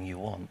anything you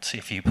want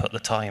if you put the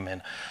time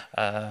in.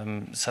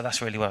 So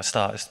that's really where I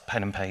start, is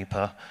pen and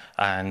paper.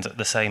 And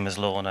the same as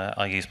Lorna,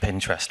 I use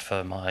Pinterest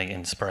for my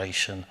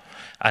inspiration.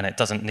 And it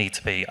doesn't need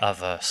to be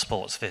other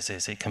sports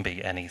vizzes, it can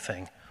be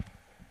anything.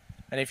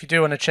 And if you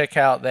do want to check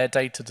out their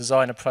data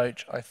design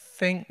approach, I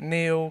think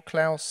Neil,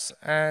 Klaus,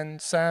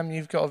 and Sam,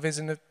 you've got a viz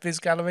in the Viz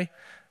gallery.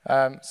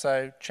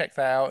 So check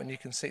that out, and you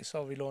can see.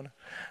 Sorry, Lorna.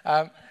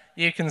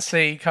 You can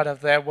see kind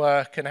of their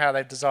work and how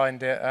they've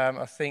designed it.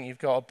 I think you've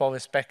got a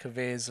Boris Becker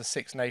viz, a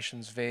Six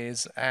Nations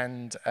viz,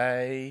 and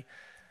a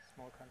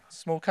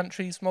small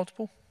countries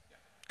multiple.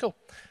 Cool.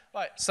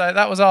 Right, so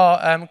that was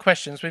our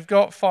questions. We've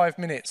got 5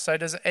 minutes. So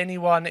does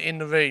anyone in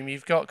the room,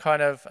 you've got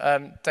kind of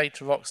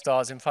data rock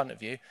stars in front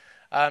of you.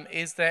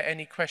 Is there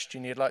any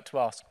question you'd like to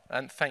ask?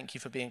 And thank you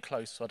for being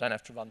close, so I don't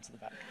have to run to the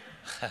back.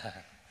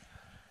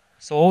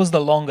 So what was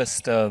the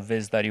longest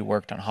viz that you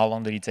worked on? How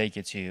long did it take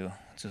you to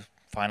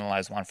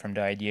finalize one from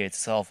the idea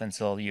itself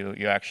until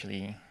you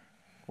actually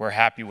were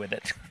happy with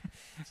it?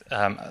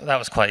 That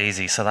was quite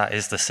easy. So that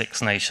is the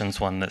Six Nations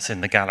one that's in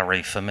the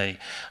gallery for me.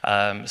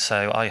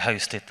 So I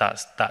hosted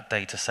that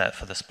data set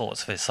for the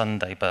Sports Viz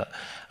Sunday, but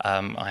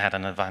I had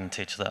an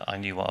advantage that I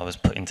knew what I was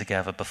putting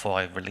together before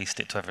I released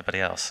it to everybody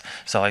else.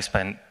 So I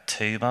spent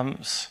 2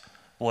 months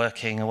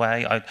working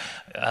away.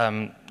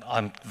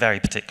 I'm very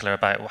particular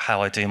about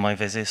how I do my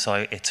vizzes, so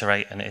I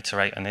iterate and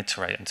iterate and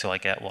iterate until I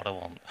get what I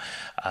want.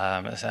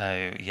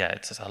 So yeah,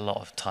 it's a lot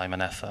of time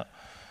and effort.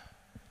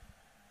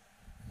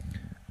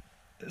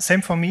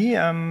 Same for me,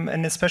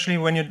 and especially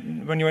when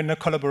you're in a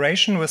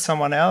collaboration with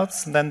someone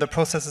else, then the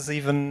process is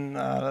even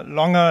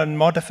longer and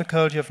more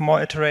difficult. You have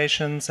more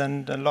iterations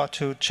and a lot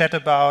to chat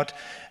about.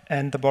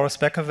 And the Boris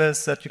Becker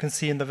viz that you can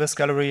see in the Viz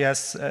gallery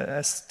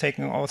has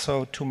taken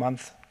also 2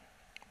 months.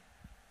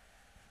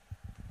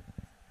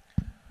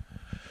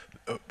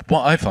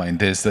 What I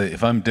find is that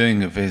if I'm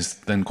doing a viz,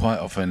 then quite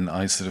often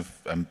I sort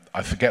of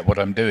I forget what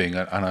I'm doing,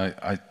 and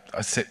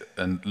I sit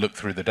and look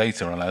through the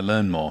data and I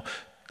learn more.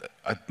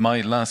 My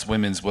last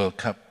Women's World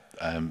Cup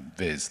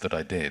viz that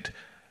I did,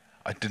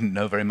 I didn't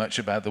know very much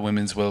about the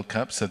Women's World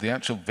Cup, so the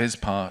actual viz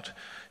part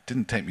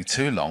didn't take me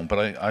too long,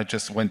 but I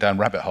just went down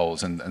rabbit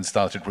holes and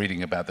started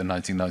reading about the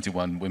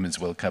 1991 Women's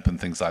World Cup and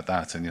things like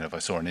that, and if I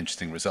saw an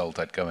interesting result,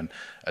 I'd go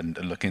and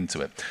look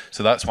into it.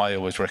 So that's why I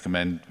always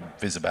recommend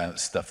viz about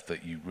stuff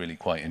that you really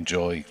quite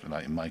enjoy.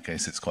 Like in my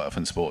case, it's quite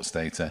often sports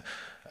data.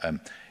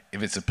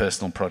 If it's a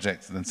personal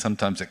project, then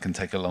sometimes it can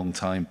take a long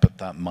time, but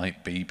that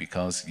might be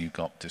because you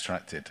got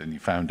distracted and you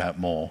found out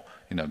more.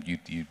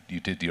 You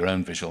did your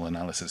own visual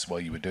analysis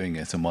while you were doing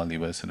it and while you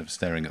were sort of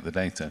staring at the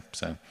data.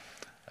 So,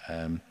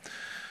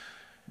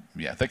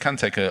 yeah, they can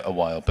take a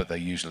while, but they're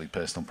usually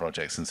personal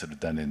projects and sort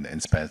of done in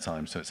spare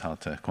time, so it's hard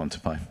to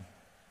quantify.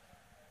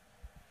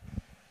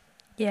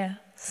 Yeah,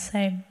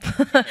 same.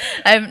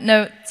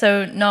 No,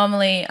 so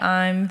normally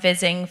I'm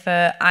vizzing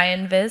for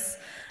Iron Viz.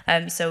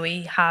 So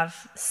we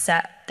have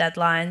set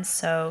deadlines,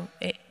 so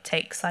it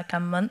takes like a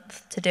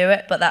month to do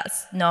it, but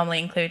that's normally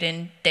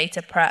including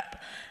data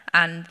prep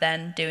and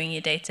then doing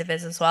your data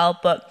viz as well.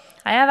 But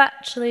I have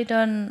actually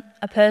done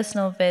a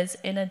personal viz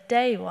in a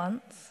day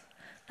once.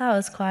 That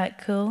was quite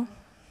cool.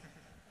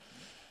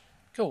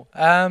 Cool.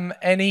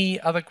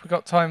 We've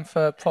got time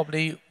for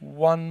probably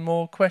one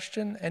more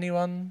question.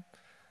 Anyone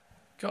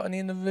got any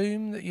in the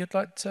room that you'd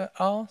like to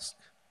ask?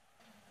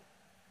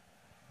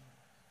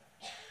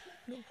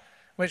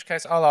 In which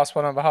case, I'll ask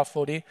one on behalf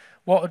of you.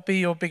 What would be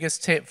your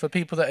biggest tip for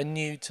people that are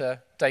new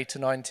to Data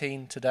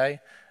 19 today,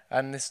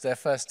 and this is their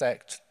first day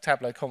at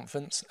Tableau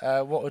conference?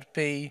 What would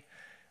be,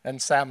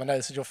 and Sam, I know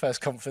this is your first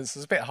conference,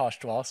 it's a bit harsh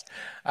to ask,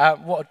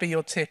 what would be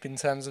your tip in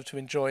terms of to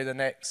enjoy the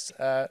next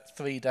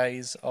 3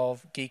 days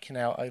of geeking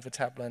out over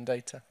Tableau and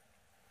data?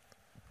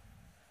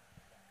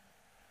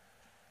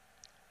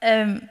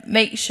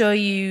 Make sure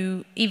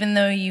you, even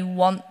though you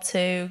want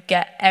to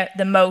get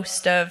the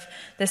most of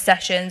the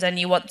sessions and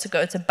you want to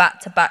go to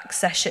back-to-back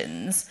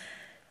sessions,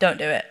 don't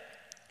do it.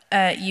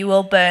 You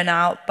will burn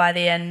out by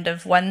the end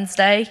of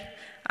Wednesday,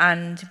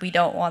 and we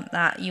don't want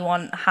that. You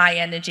want high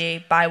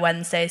energy by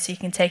Wednesday so you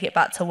can take it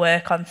back to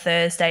work on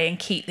Thursday and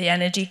keep the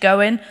energy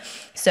going.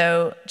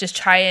 So just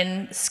try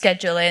and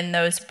schedule in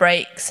those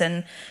breaks,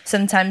 and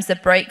sometimes the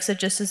breaks are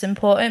just as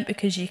important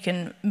because you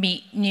can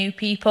meet new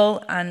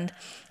people and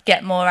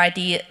get more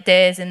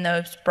ideas in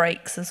those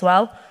breaks as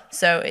well.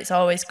 So it's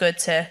always good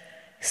to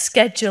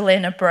schedule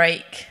in a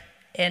break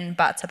in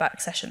back-to-back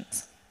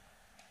sessions.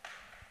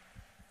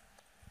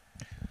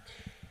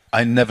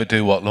 I never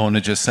do what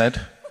Lorna just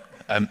said,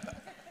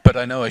 but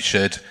I know I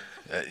should.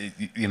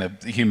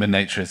 Human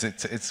nature is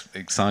it's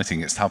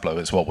exciting. It's Tableau.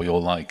 It's what we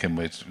all like, and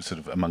we're sort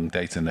of among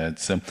data nerds.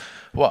 So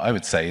what I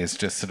would say is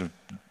just sort of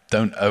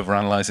don't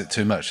overanalyze it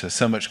too much. There's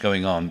so much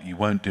going on. You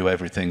won't do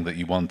everything that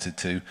you wanted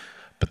to,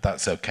 but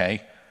that's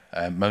okay.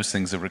 Most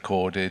things are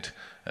recorded,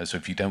 so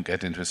if you don't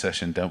get into a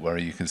session, don't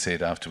worry, you can see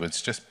it afterwards.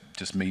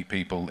 Just meet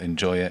people,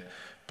 enjoy it,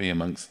 be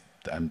amongst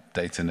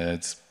data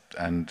nerds,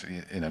 and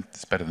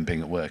it's better than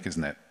being at work,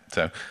 isn't it?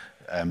 So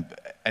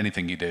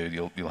anything you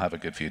do, you'll have a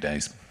good few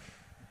days.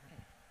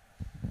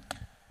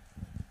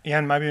 Yeah,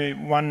 and maybe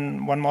one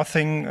more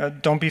thing,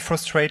 don't be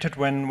frustrated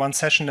when one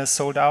session is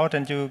sold out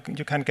and you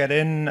can't get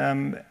in.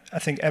 I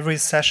think every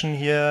session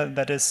here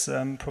that is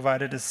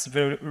provided is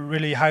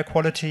really high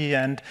quality,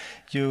 and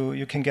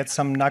you can get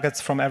some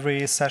nuggets from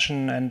every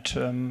session,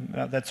 and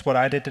that's what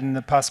I did in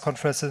the past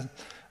conferences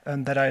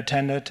that I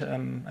attended,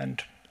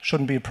 and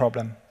shouldn't be a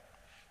problem.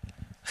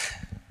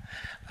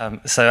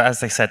 So as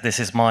they said, this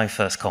is my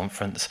first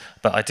conference,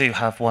 but I do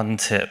have one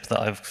tip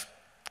that I've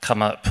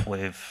come up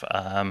with.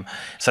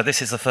 So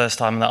this is the first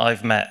time that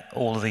I've met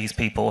all of these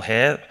people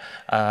here.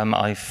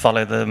 I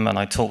follow them and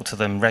I talk to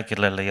them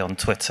regularly on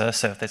Twitter.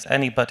 So if there's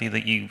anybody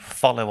that you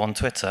follow on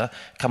Twitter,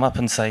 come up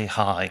and say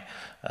hi.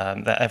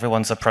 That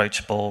everyone's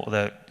approachable.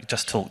 That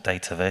just talk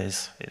data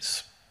viz.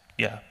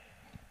 Yeah.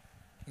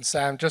 And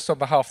Sam, just on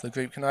behalf of the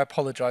group, can I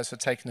apologise for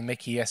taking the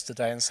mickey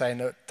yesterday and saying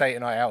that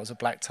Data Night Out was a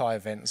black tie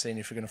event and seeing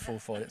if you're going to fall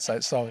for it. So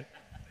sorry.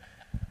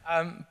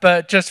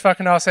 But just if I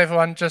can ask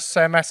everyone, just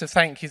say a massive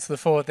thank you to the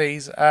four of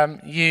these.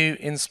 You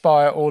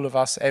inspire all of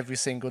us every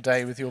single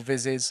day with your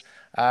vizzes,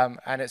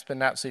 and it's been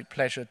an absolute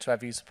pleasure to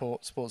have you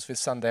support Sports Viz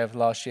Sunday over the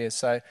last year.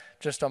 So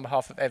just on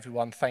behalf of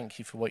everyone, thank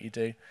you for what you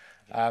do,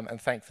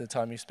 and thank you for the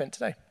time you spent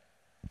today.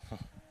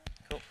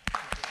 Cool.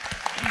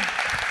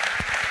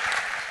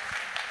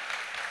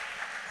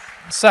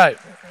 So,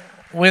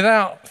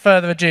 without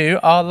further ado,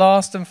 our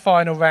last and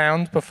final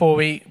round before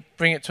we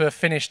bring it to a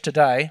finish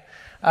today.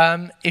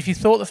 If you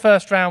thought the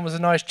first round was a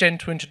nice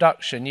gentle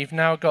introduction, you've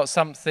now got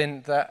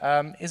something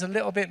that is a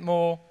little bit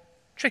more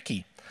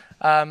tricky.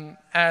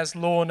 As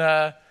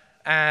Lorna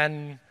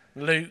and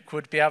Luke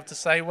would be able to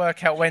say,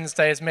 Workout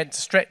Wednesday is meant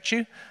to stretch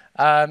you.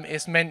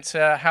 It's meant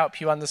to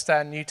help you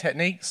understand new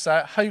techniques.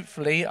 So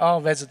hopefully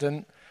our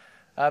resident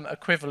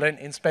equivalent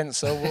in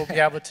Spencer will be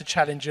able to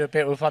challenge you a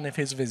bit with one of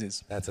his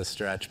vizzes. That's a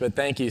stretch, but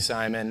thank you,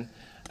 Simon.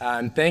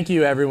 Thank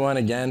you, everyone,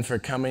 again, for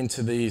coming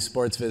to the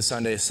Sports Viz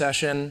Sunday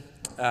session.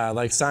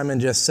 Like Simon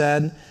just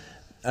said,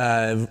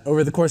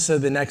 over the course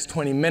of the next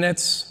 20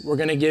 minutes, we're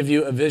going to give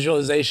you a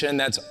visualization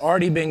that's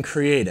already been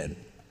created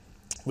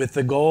with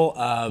the goal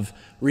of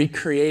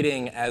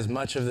recreating as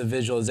much of the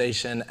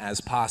visualization as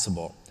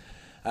possible.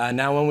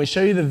 Now, when we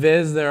show you the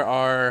viz, there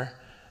are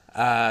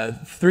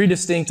 3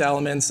 distinct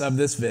elements of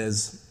this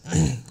viz.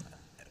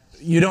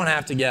 You don't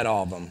have to get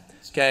all of them,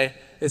 okay?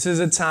 This is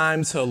a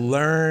time to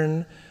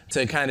learn,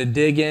 to kind of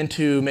dig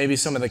into maybe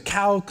some of the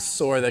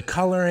calcs or the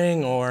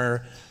coloring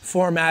or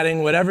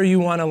formatting, whatever you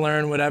want to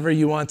learn, whatever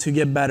you want to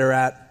get better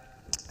at.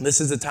 This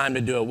is the time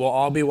to do it. We'll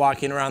all be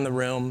walking around the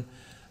room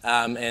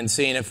and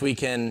seeing if we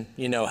can,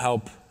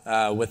 help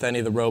with any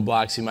of the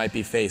roadblocks you might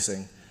be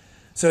facing.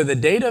 So the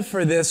data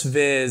for this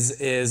viz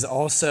is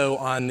also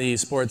on the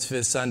Sports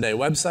Viz Sunday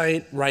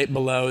website, right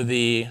below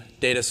the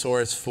data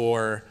source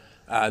for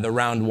the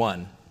round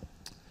 1.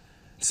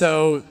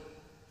 So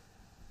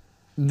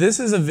this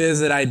is a viz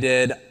that I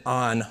did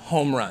on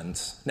home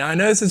runs. Now I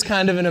know this is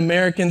kind of an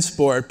American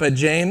sport, but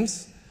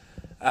James,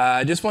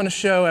 I just want to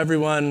show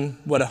everyone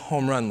what a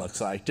home run looks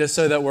like, just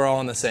so that we're all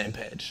on the same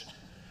page.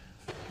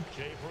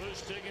 Jay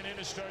Bruce digging in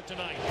to start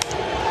tonight.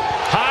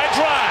 High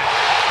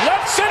drive,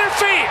 left center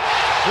field,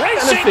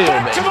 racing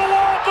back to the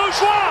wall,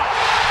 Bourgeois.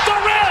 The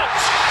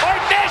Reds are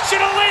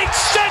National League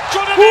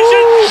Central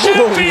Division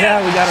champions.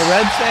 Yeah, we got a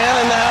Reds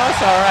fan in the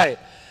house. All right.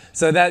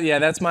 So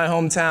that's my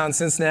hometown,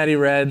 Cincinnati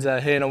Reds,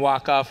 hitting a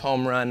walk-off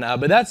home run.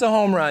 But that's a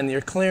home run.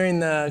 You're clearing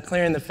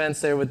the fence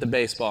there with the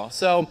baseball.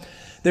 So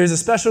there's a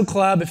special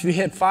club. If you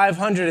hit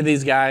 500 of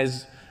these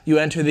guys, you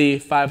enter the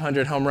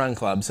 500 home run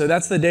club. So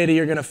that's the data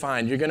you're going to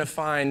find. You're going to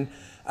find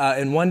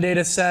in one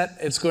data set,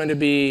 it's going to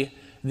be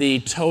the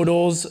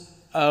totals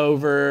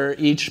over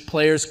each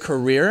player's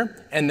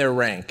career and their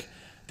rank.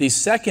 The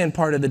second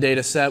part of the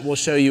data set will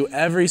show you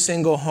every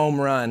single home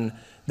run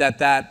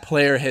that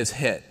player has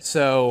hit.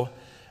 So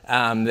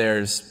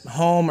there's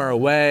home or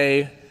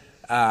away,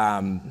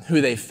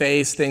 who they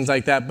face, things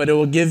like that. But it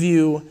will give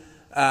you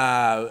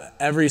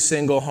every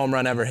single home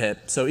run ever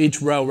hit. So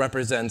each row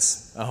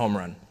represents a home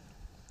run.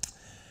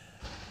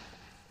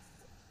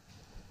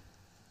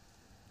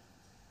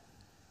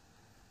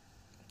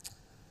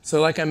 So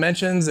like I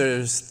mentioned,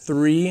 there's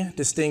 3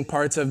 distinct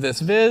parts of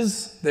this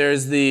viz.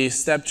 There's the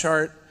step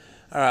chart,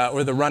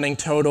 or the running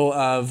total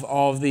of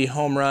all of the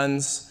home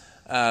runs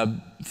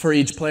for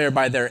each player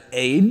by their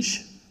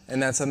age.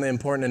 And that's something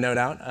important to note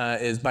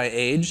out, is by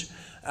age.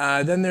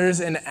 Then there's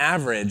an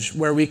average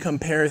where we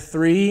compare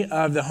 3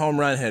 of the home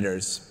run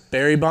hitters,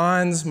 Barry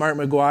Bonds, Mark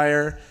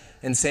McGwire,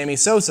 and Sammy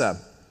Sosa,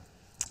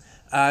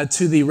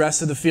 to the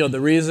rest of the field.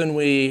 The reason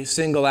we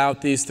single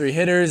out these 3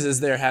 hitters is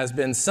there has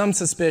been some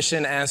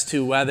suspicion as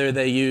to whether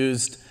they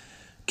used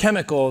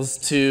chemicals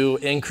to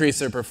increase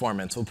their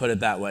performance, we'll put it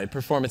that way,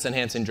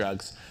 performance-enhancing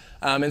drugs.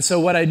 And so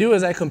what I do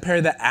is I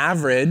compare the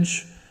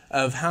average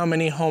of how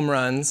many home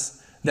runs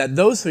that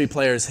those 3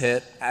 players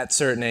hit at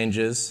certain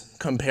ages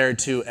compared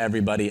to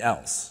everybody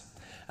else.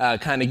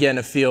 Kind of getting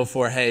a feel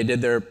for, hey,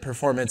 did their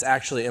performance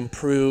actually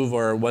improve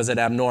or was it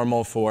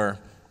abnormal for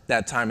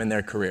that time in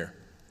their career?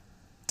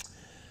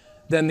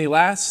 Then the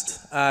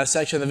last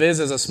section of the viz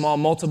is a small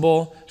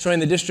multiple showing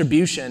the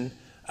distribution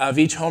of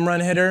each home run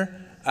hitter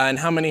and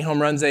how many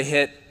home runs they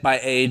hit by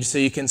age, so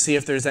you can see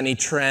if there's any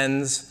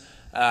trends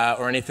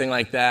or anything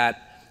like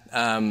that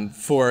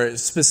for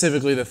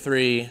specifically the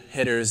 3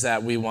 hitters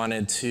that we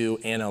wanted to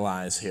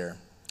analyze here.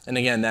 And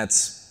again,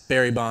 that's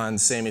Barry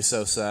Bonds, Sammy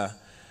Sosa,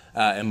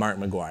 and Mark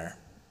McGwire.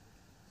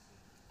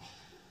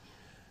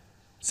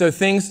 So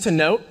things to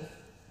note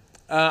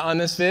on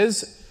this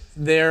viz,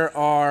 there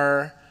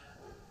are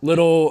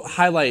little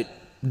highlight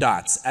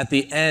dots at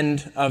the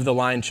end of the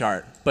line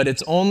chart, but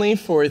it's only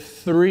for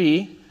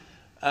 3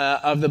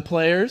 of the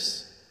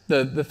players,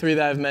 the 3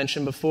 that I've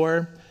mentioned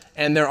before,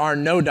 and there are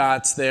no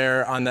dots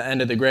there on the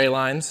end of the gray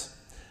lines.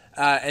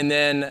 And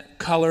then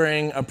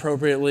coloring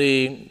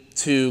appropriately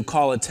to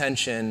call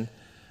attention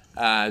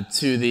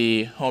to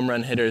the home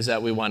run hitters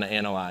that we want to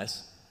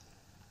analyze.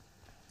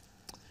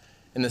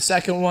 In the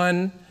second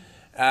one,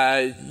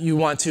 you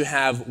want to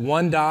have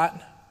 1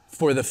 dot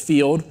for the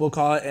field, we'll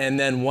call it, and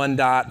then 1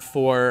 dot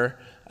for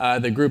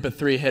the group of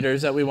 3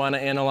 hitters that we want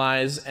to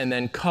analyze, and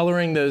then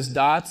coloring those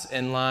dots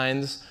and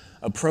lines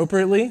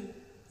appropriately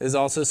is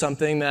also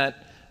something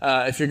that,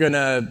 if you're going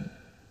to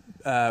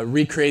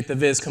recreate the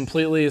viz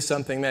completely, is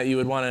something that you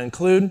would want to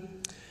include.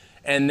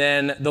 And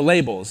then the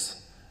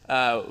labels.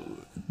 The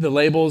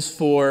labels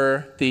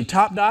for the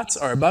top dots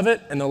are above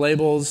it, and the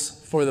labels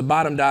for the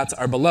bottom dots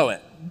are below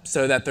it,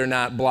 so that they're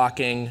not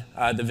blocking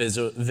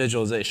the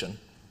visualization.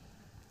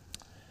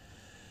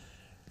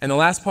 And the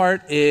last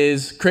part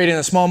is creating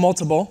a small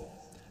multiple.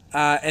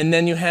 And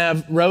then you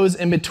have rows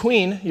in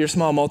between your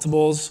small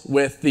multiples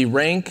with the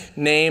rank,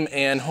 name,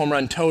 and home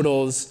run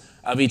totals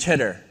of each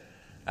hitter.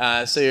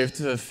 So you have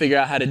to figure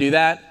out how to do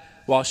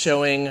that while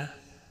showing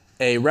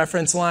a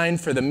reference line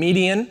for the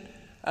median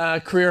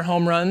career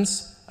home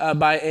runs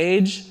by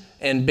age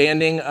and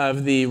banding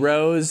of the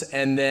rows,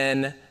 and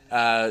then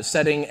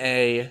setting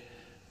a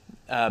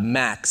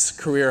max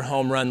career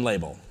home run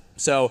label.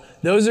 So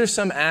those are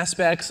some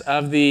aspects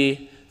of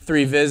the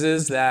 3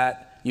 vizes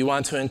that you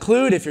want to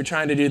include if you're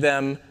trying to do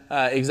them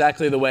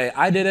exactly the way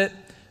I did it.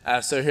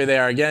 So here they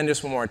are again,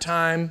 just one more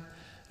time.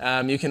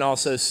 You can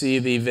also see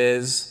the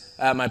viz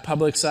at my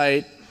public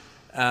site,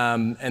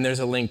 and there's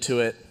a link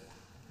to it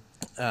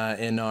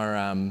in our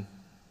on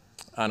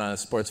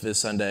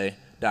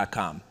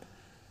sportsvizsunday.com.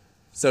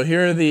 So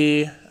here are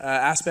the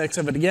aspects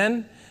of it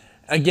again.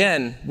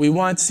 Again, we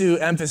want to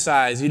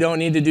emphasize you don't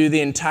need to do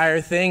the entire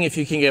thing. If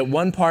you can get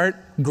 1 part,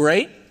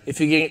 great. If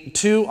you get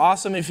 2,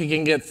 awesome. If you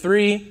can get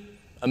 3,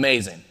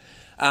 amazing.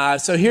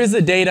 So here's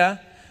the data,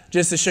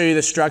 just to show you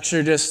the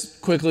structure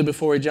just quickly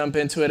before we jump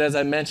into it. As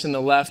I mentioned,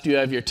 on the left you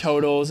have your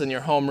totals and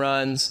your home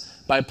runs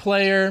by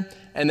player,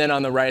 and then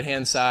on the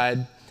right-hand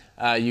side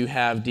you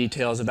have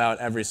details about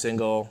every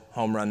single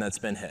home run that's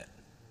been hit.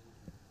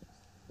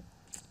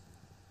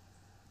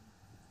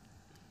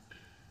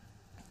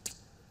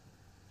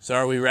 So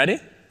are we ready?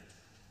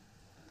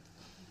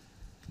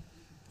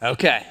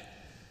 Okay,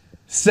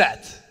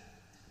 set.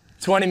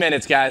 20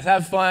 minutes, guys.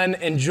 Have fun,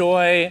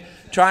 enjoy,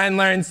 try and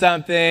learn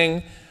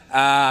something.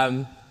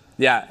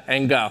 Yeah,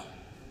 and go.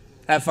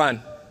 Have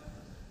fun.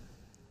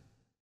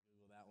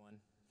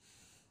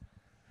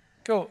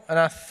 Cool, and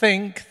I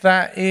think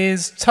that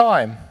is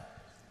time.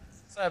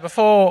 So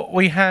before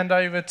we hand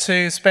over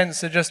to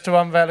Spencer just to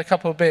unveil a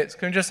couple of bits,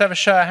 can we just have a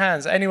show of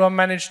hands? Anyone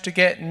managed to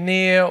get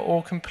near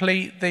or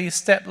complete the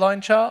step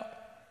line chart?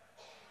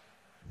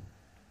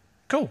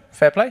 Cool,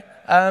 fair play.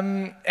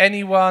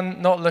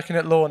 Anyone, not looking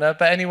at Lorna,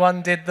 but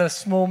anyone did the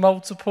small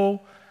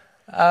multiple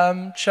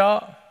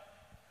chart?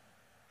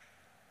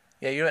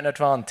 Yeah, you're at an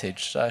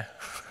advantage, so.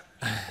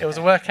 It was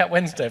a workout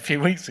Wednesday a few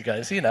weeks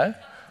ago, so you know.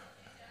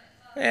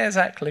 Yeah,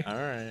 exactly. All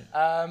right.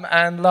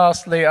 And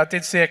lastly, I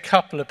did see a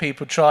couple of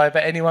people try,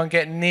 but anyone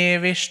get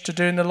nearish to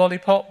doing the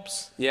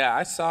lollipops? Yeah,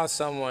 I saw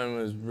someone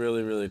was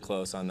really, really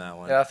close on that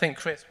one. Yeah, I think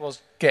Chris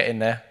was getting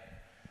there.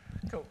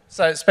 Cool.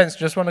 So, Spencer,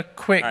 just want to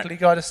quickly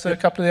guide us through a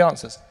couple of the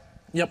answers.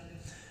 Yep.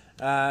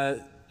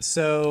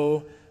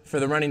 So for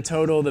the running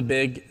total, the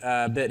big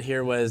bit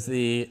here was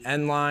the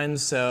end line.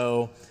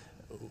 So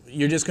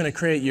you're just going to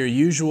create your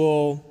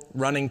usual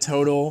running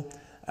total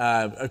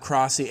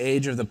across the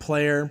age of the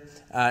player.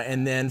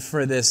 And then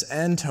for this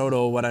end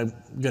total, what I'm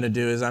going to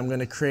do is I'm going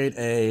to create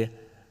a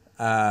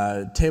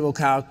table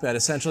calc that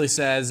essentially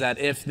says that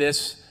if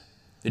this,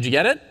 did you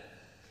get it?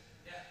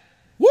 Yeah.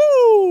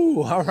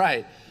 Woo! All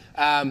right.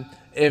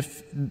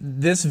 If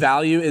this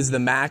value is the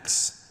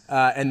max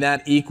and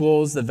that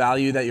equals the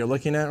value that you're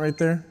looking at right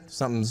there,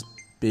 something's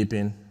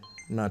beeping.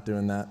 I'm not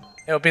doing that.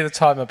 It'll be the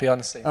timer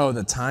behind the scene. Oh,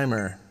 the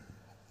timer.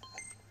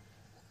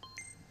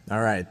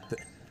 All right.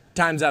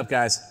 Time's up,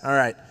 guys. All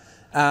right.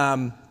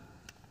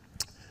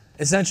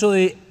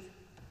 Essentially,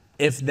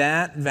 if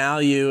that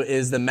value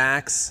is the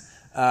max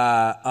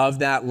of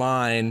that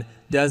line,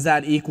 does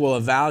that equal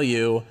a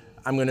value?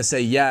 I'm going to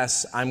say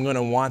yes. I'm going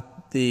to want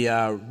the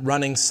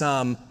running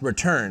sum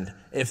returned.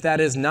 If that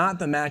is not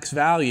the max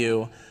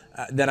value,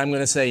 then I'm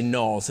going to say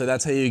null. So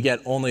that's how you get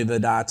only the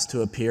dots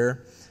to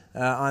appear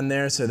on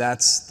there. So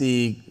that's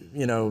the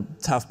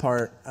tough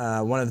part,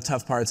 one of the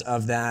tough parts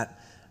of that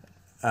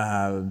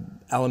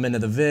element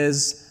of the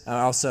viz.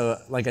 Also,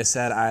 like I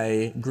said,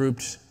 I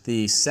grouped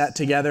the set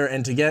together,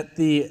 and to get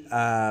the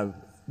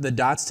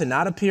dots to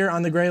not appear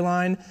on the gray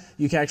line,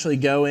 you can actually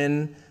go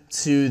in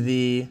to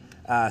the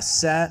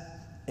set,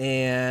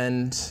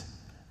 and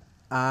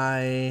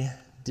I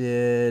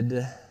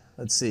did,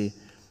 let's see,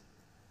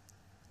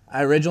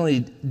 I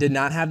originally did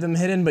not have them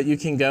hidden, but you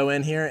can go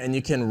in here and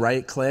you can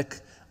right click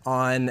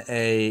on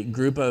a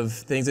group of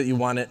things that you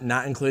want it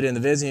not included in the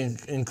viz. You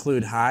can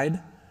include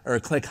hide, or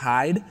click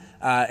hide,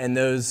 and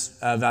those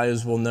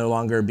values will no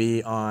longer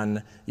be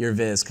on your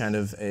viz. Kind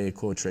of a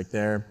cool trick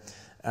there.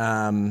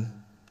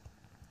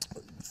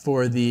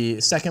 For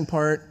the second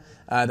part,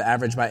 the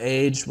average by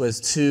age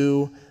was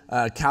 2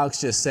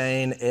 calcs just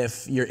saying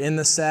if you're in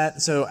the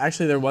set. So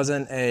actually there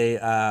wasn't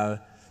a,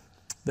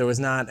 there was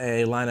not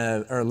a line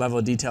of, or level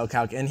of detail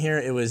calc in here.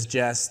 It was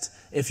just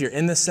if you're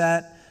in the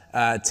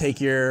set,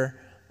 take your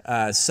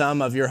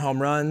sum of your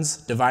home runs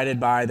divided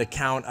by the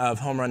count of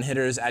home run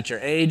hitters at your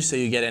age. So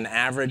you get an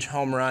average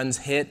home runs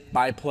hit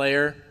by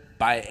player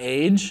by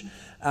age.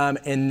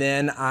 And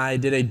then I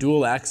did a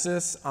dual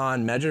axis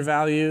on measure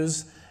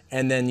values,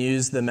 and then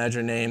used the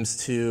measure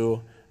names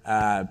to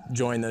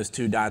join those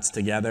 2 dots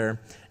together.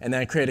 And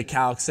then I created a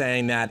calc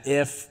saying that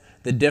if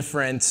the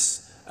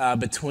difference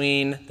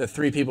between the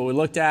 3 people we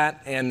looked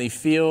at and the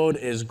field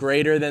is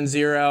greater than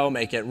 0,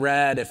 make it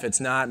red. If it's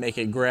not, make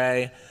it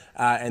gray,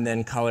 and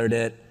then colored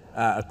it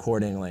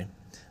accordingly.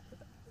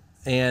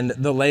 And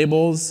the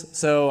labels,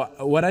 so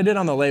what I did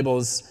on the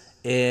labels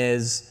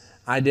is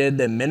I did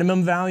the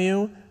minimum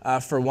value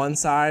for one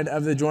side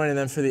of the join, and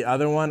then for the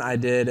other one, I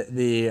did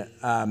the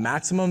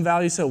maximum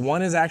value. So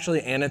one is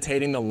actually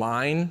annotating the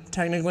line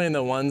technically, and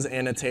the one's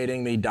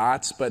annotating the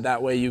dots, but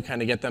that way you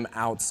kind of get them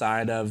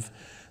outside of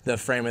the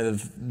frame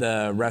of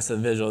the rest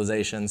of the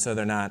visualization, so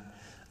they're not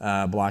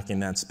blocking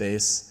that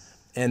space.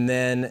 And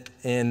then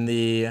in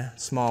the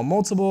small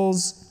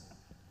multiples,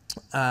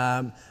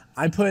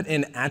 I put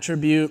in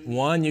attribute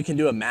 1, you can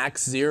do a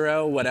max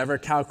 0, whatever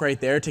calc right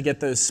there to get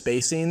those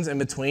spacings in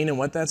between. And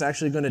what that's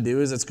actually going to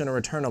do is it's going to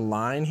return a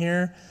line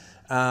here.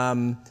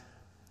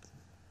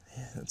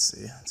 Let's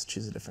see, let's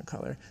choose a different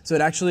color. So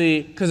it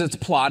actually, because it's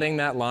plotting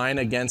that line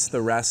against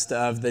the rest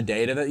of the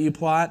data that you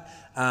plot,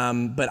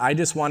 but I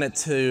just want it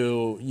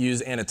to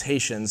use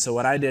annotations. So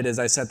what I did is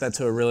I set that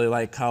to a really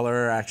light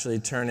color, actually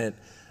turn it,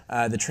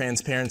 the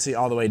transparency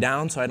all the way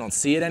down so I don't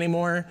see it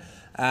anymore.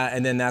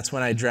 And then that's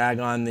when I drag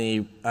on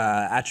the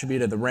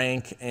attribute of the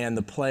rank and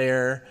the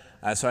player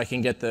so I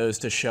can get those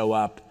to show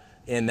up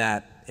in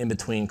that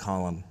in-between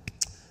column.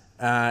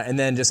 And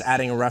then just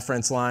adding a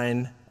reference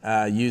line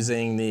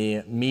using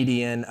the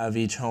median of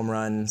each home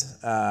run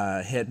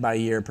hit by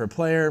year per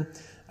player,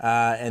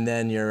 and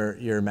then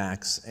your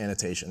max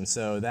annotation.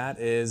 So that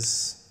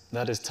is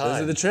time.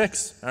 Those are the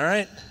tricks. All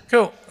right.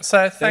 Cool.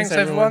 So thanks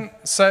everyone.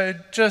 So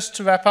just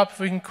to wrap up, if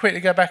we can quickly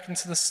go back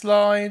into the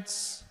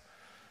slides.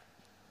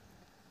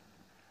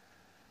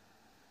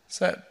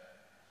 So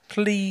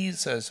please,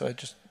 so I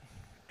just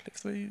click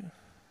through.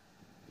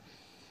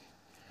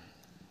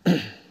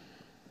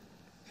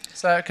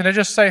 So can I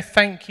just say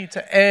thank you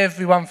to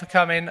everyone for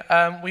coming.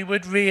 We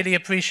would really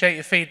appreciate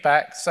your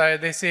feedback. So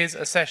this is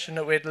a session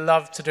that we'd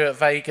love to do at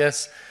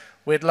Vegas.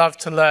 We'd love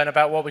to learn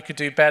about what we could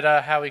do better,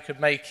 how we could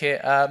make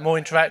it more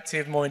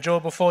interactive, more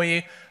enjoyable for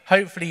you.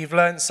 Hopefully you've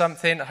learned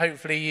something.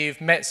 Hopefully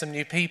you've met some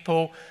new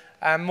people.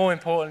 And more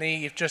importantly,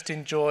 you've just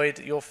enjoyed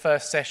your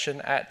first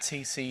session at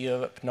TC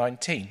Europe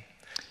 19.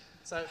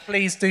 So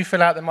please do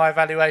fill out the My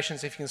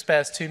Evaluations if you can spare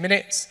us 2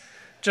 minutes.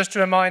 Just to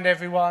remind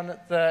everyone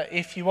that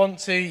if you want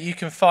to, you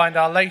can find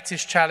our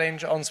latest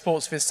challenge on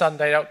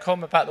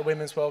sportsvizsunday.com about the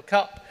Women's World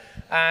Cup.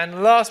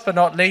 And last but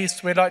not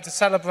least, we'd like to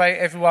celebrate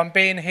everyone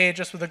being here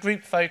just with a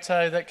group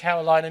photo that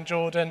Caroline and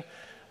Jordan,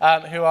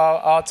 who are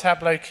our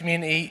Tableau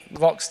community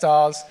rock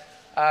stars,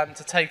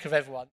 to take of everyone.